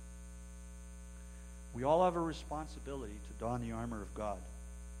 We all have a responsibility to don the armor of God.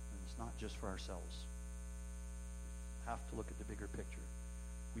 And it's not just for ourselves. We have to look at the bigger picture.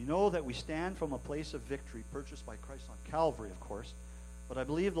 We know that we stand from a place of victory purchased by Christ on Calvary, of course. But I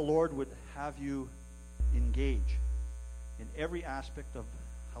believe the Lord would have you engage in every aspect of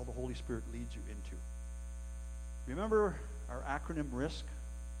how the Holy Spirit leads you into. Remember our acronym RISK?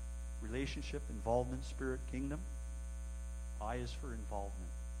 Relationship, Involvement, Spirit, Kingdom. I is for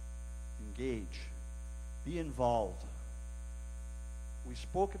involvement. Engage. Be involved. We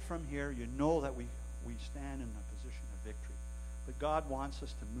spoke it from here. You know that we stand in a position of victory. But God wants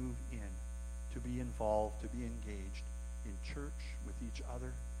us to move in, to be involved, to be engaged in church, with each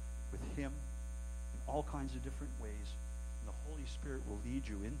other, with Him, in all kinds of different ways. And the Holy Spirit will lead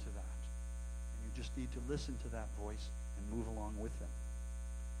you into that. And you just need to listen to that voice and move along with Him.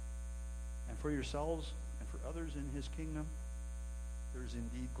 And for yourselves and for others in His kingdom, there's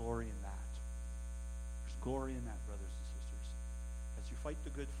indeed glory in that. There's glory in that, brothers and sisters. As you fight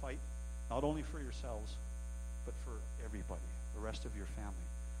the good fight, not only for yourselves, but for everybody, the rest of your family.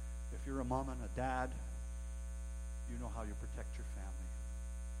 If you're a mom and a dad, you know how you protect your family.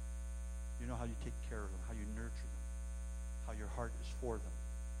 You know how you take care of them, how you nurture them, how your heart is for them,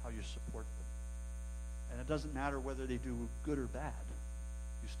 how you support them. And it doesn't matter whether they do good or bad.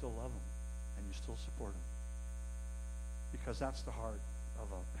 You still love them, and you still support them. Because that's the heart of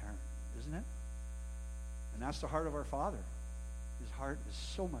a parent, isn't it? And that's the heart of our Father. His heart is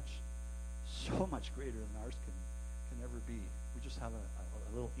so much greater than ours can ever be. We just have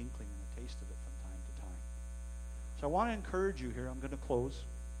a little inkling and a taste of it from time to time. So I want to encourage you here. I'm going to close.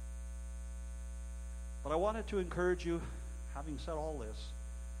 But I wanted to encourage you, having said all this,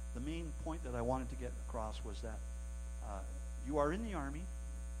 the main point that I wanted to get across was that you are in the army.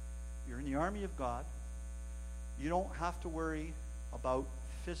 You're in the army of God. You don't have to worry about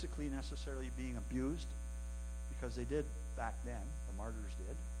physically necessarily being abused, because they did back then. The martyrs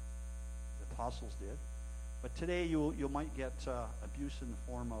did. The apostles did. But today you might get abuse in the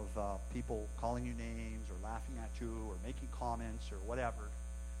form of people calling you names or laughing at you or making comments or whatever.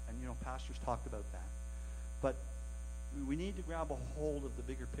 And, pastors talked about that. But we need to grab a hold of the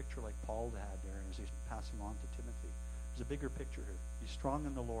bigger picture like Paul had there as he's passing on to Timothy. There's a bigger picture here. Be strong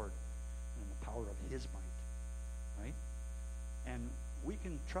in the Lord and in the power of His might. Right? And we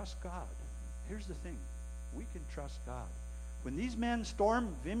can trust God. Here's the thing. We can trust God. When these men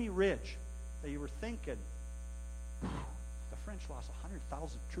stormed Vimy Ridge, they were thinking, the French lost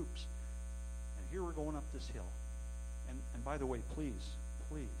 100,000 troops. And here we're going up this hill. And by the way, please,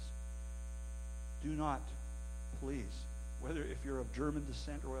 do not, whether if you're of German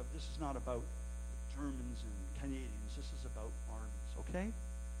descent or this is not about Germans and Canadians. This is about armies, okay?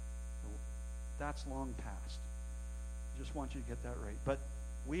 That's long past. I just want you to get that right. But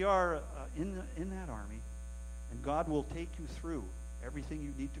we are in that army, and God will take you through everything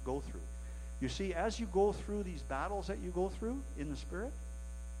you need to go through. You see, as you go through these battles that you go through in the Spirit,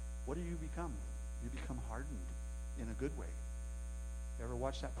 what do you become? You become hardened in a good way. You ever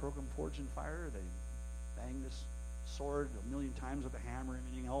watch that program, Forged in Fire? They bang this sword 1,000,000 times with a hammer and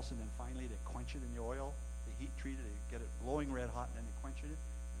everything else, and then finally they quench it in the oil. They heat treat it, they get it glowing red hot, and then they quench it,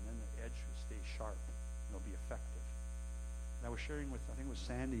 and then the edge will stay sharp, and it'll be effective. And I was sharing with, I think it was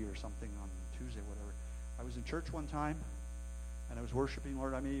Sandy or something on Tuesday, whatever. I was in church one time, and I was worshiping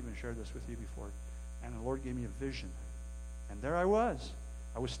Lord. I may even share this with you before. And the Lord gave me a vision. And there I was.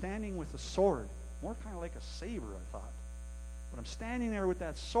 I was standing with a sword, more kind of like a saber, I thought. But I'm standing there with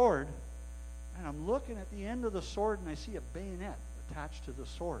that sword, and I'm looking at the end of the sword, and I see a bayonet attached to the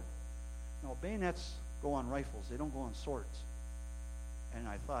sword. Now, bayonets go on rifles. They don't go on swords. And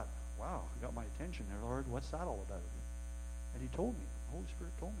I thought, wow, you got my attention there, Lord. What's that all about? And he told me. The Holy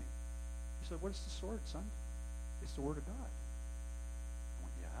Spirit told me. He said, what is the sword, son? It's the Word of God. I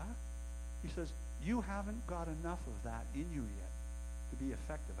went, yeah? He says, you haven't got enough of that in you yet to be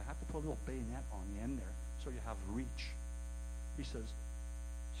effective. I have to put a little bayonet on the end there so you have reach. He says,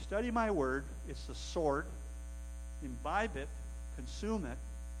 study my word. It's the sword. Imbibe it, consume it,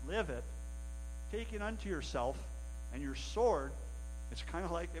 live it, take it unto yourself, and your sword, it's kind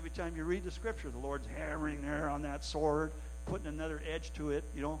of like every time you read the scripture, the Lord's hammering there on that sword, putting another edge to it,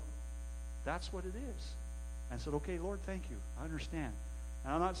 you know. That's what it is. And I said, okay, Lord, thank you. I understand.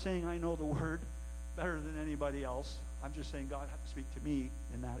 And I'm not saying I know the word better than anybody else. I'm just saying God had to speak to me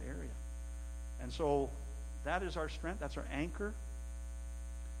in that area. And so that is our strength. That's our anchor.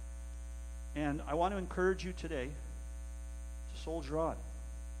 And I want to encourage you today to soldier on.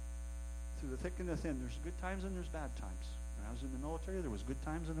 Through the thick and the thin, there's good times and there's bad times. When I was in the military, there was good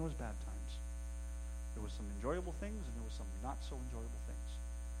times and there was bad times. There was some enjoyable things and there was some not so enjoyable things.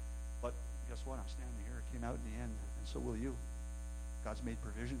 But guess what? I'm standing here. It came out in the end, and so will you. God's made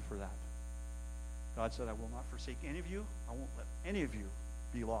provision for that. God said, I will not forsake any of you. I won't let any of you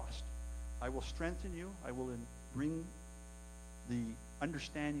be lost. I will strengthen you. I will bring the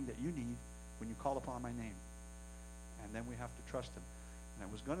understanding that you need when you call upon my name. And then we have to trust him. And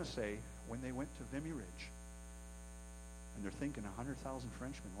I was going to say, when they went to Vimy Ridge, and they're thinking 100,000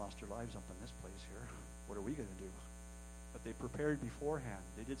 Frenchmen lost their lives up in this place here. What are we going to do? But they prepared beforehand.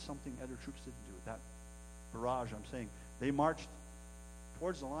 They did something other troops didn't do. That barrage, I'm saying, they marched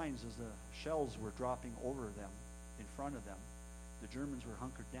towards the lines as the shells were dropping over them, in front of them. The Germans were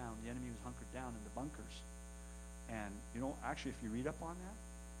hunkered down. The enemy was hunkered down in the bunkers. And, you know, actually, if you read up on that,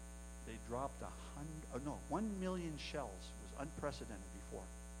 they dropped 1 million shells. It was unprecedented before.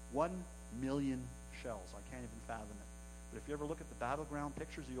 1 million shells. I can't even fathom it. But if you ever look at the battleground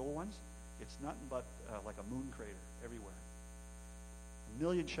pictures, the old ones, it's nothing but like a moon crater everywhere. 1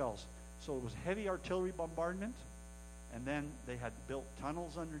 million shells. So it was heavy artillery bombardment, and then they had built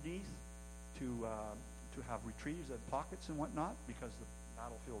tunnels underneath to have retrieves and pockets and whatnot, because the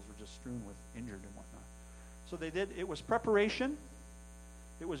battlefields were just strewn with injured and whatnot. So they did. It was preparation.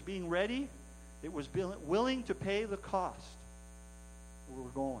 It was being ready. It was willing to pay the cost. Where we're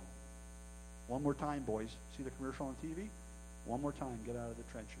going. One more time, boys. See the commercial on TV? One more time, get out of the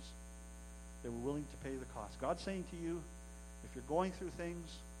trenches. They were willing to pay the cost. God's saying to you, if you're going through things,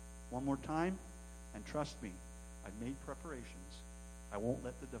 one more time, and trust me, I've made preparations. I won't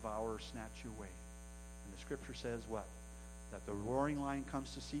let the devourer snatch you away. And the scripture says what? That the roaring lion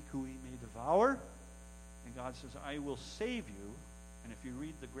comes to seek who he may devour. And God says, I will save you. And if you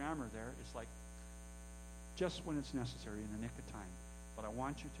read the grammar there, it's like just when it's necessary, in the nick of time. But I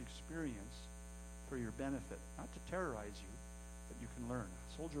want you to experience for your benefit, not to terrorize you, but you can learn.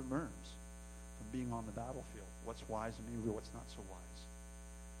 A soldier learns from being on the battlefield what's wise and maybe what's not so wise.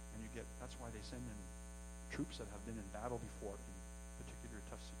 And that's why they send in troops that have been in battle before in particular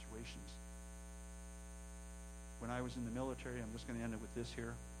tough situations. When I was in the military, I'm just going to end it with this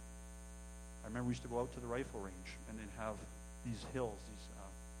here. I remember we used to go out to the rifle range and then have these hills, these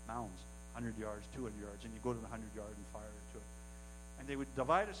mounds, 100 yards, 200 yards, and you go to the 100-yard and fire into it. And they would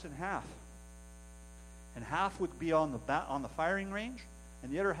divide us in half. And half would be on the firing range,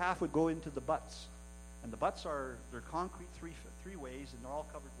 and the other half would go into the butts. And the butts they're concrete three ways, and they're all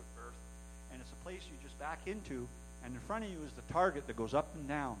covered with earth. And it's a place you just back into, and in front of you is the target that goes up and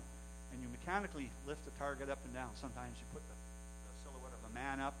down. And you mechanically lift the target up and down. Sometimes you put the silhouette of a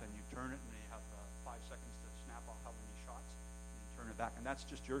man up, and you turn it, and you have 5 seconds to snap off how many shots, and you turn it back. And that's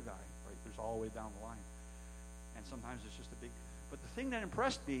just your guy, right? There's all the way down the line. And sometimes it's just a big... But the thing that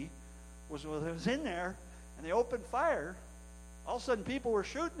impressed me was when I was in there and they opened fire, all of a sudden people were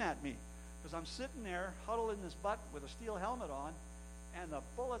shooting at me because I'm sitting there huddled in this butt with a steel helmet on, and the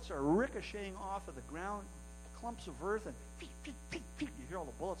bullets are ricocheting off of the ground, clumps of earth, and you hear all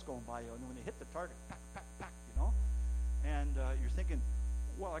the bullets going by you, and when they hit the target, pack, pack, pack, you know? And you're thinking,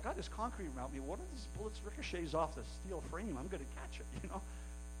 well, I got this concrete around me. What are these bullets ricochets off the steel frame? I'm going to catch it, you know?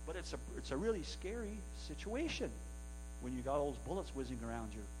 But it's a really scary situation when you got all those bullets whizzing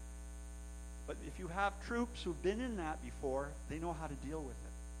around you. But if you have troops who've been in that before, they know how to deal with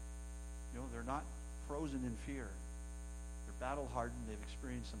it. You know, they're not frozen in fear. They're battle-hardened. They've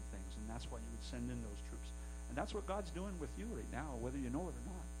experienced some things, and that's why you would send in those troops. And that's what God's doing with you right now, whether you know it or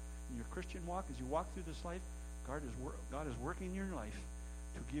not. In your Christian walk, as you walk through this life, God is working in your life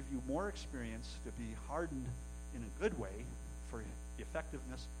to give you more experience, to be hardened in a good way for the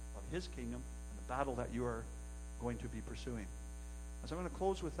effectiveness of his kingdom and the battle that you are going to be pursuing. As I'm going to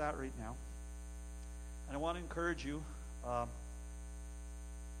close with that right now, and I want to encourage you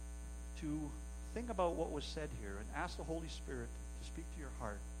to think about what was said here and ask the Holy Spirit to speak to your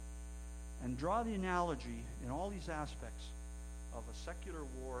heart and draw the analogy in all these aspects of a secular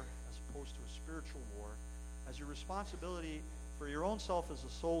war as opposed to a spiritual war as your responsibility for your own self as a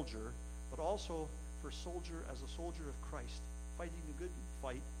soldier, but also as a soldier of Christ, fighting the good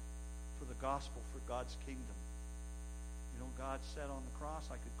fight for the gospel, for God's kingdom. You know, God said on the cross,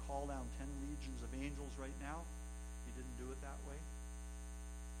 I could call down 10 legions of angels right now. He didn't do it that way.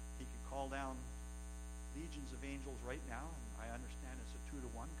 He could call down legions of angels right now, and I understand it's a 2 to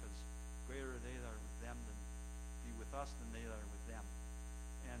 1 because greater are they that are with them than be with us than they that are with them.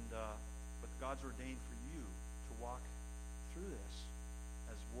 And but God's ordained for you to walk through this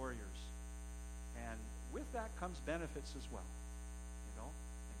as warriors, and with that comes benefits as well. You know,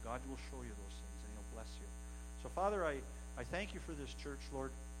 and God will show you those things, and He'll bless you. So, Father, I thank you for this church,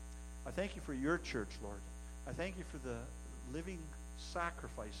 Lord. I thank you for your church, Lord. I thank you for the living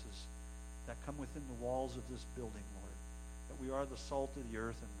sacrifices that come within the walls of this building, Lord. That we are the salt of the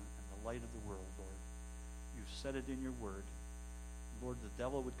earth and the light of the world, Lord. You've said it in your word. Lord, the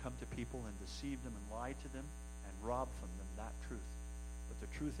devil would come to people and deceive them and lie to them and rob from them that truth. But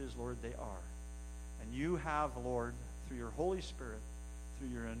the truth is, Lord, they are. And you have, Lord, through your Holy Spirit, through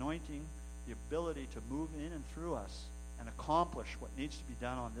your anointing, the ability to move in and through us and accomplish what needs to be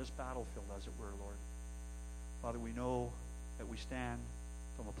done on this battlefield, as it were, Lord. Father, we know that we stand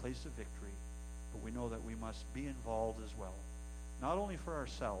from a place of victory, but we know that we must be involved as well. Not only for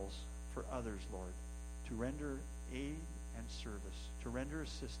ourselves, for others, Lord, to render aid and service, to render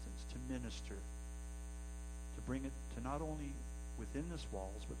assistance, to minister, to bring it to not only within these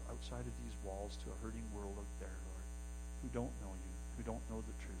walls, but outside of these walls to a hurting world out there, Lord, who don't know you, who don't know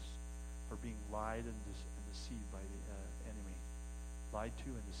the truth, are being lied and deceived by the enemy. Lied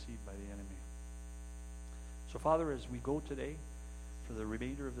to and deceived by the enemy. So, Father, as we go today for the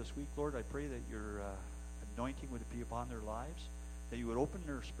remainder of this week, Lord, I pray that your anointing would be upon their lives, that you would open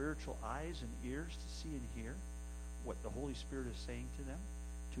their spiritual eyes and ears to see and hear what the Holy Spirit is saying to them,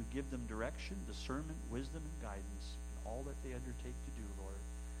 to give them direction, discernment, wisdom, and guidance in all that they undertake to do, Lord.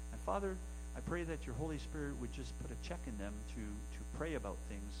 And Father, I pray that your Holy Spirit would just put a check in them to pray about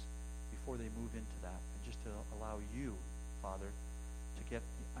things before they move into that, and just to allow you, Father, to get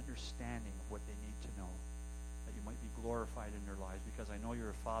the understanding of what they need to know, that you might be glorified in their lives, because I know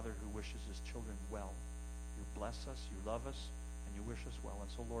you're a Father who wishes his children well. You bless us, you love us, and you wish us well. And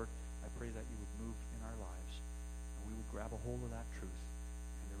so, Lord, I pray that you would move in our lives, and we would grab a hold of that truth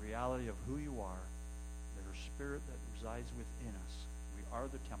and the reality of who you are, that your Spirit that resides within us. We are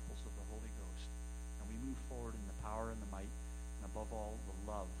the temples of the Holy Ghost, and we move forward in the power and the might, and above all, the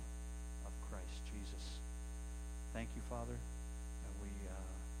love of Christ Jesus. Thank you, Father, and we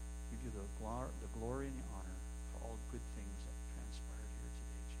give you the glory and the honor for all good things that transpired here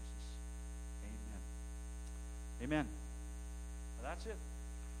today, Jesus. Amen. Amen. Well, that's it.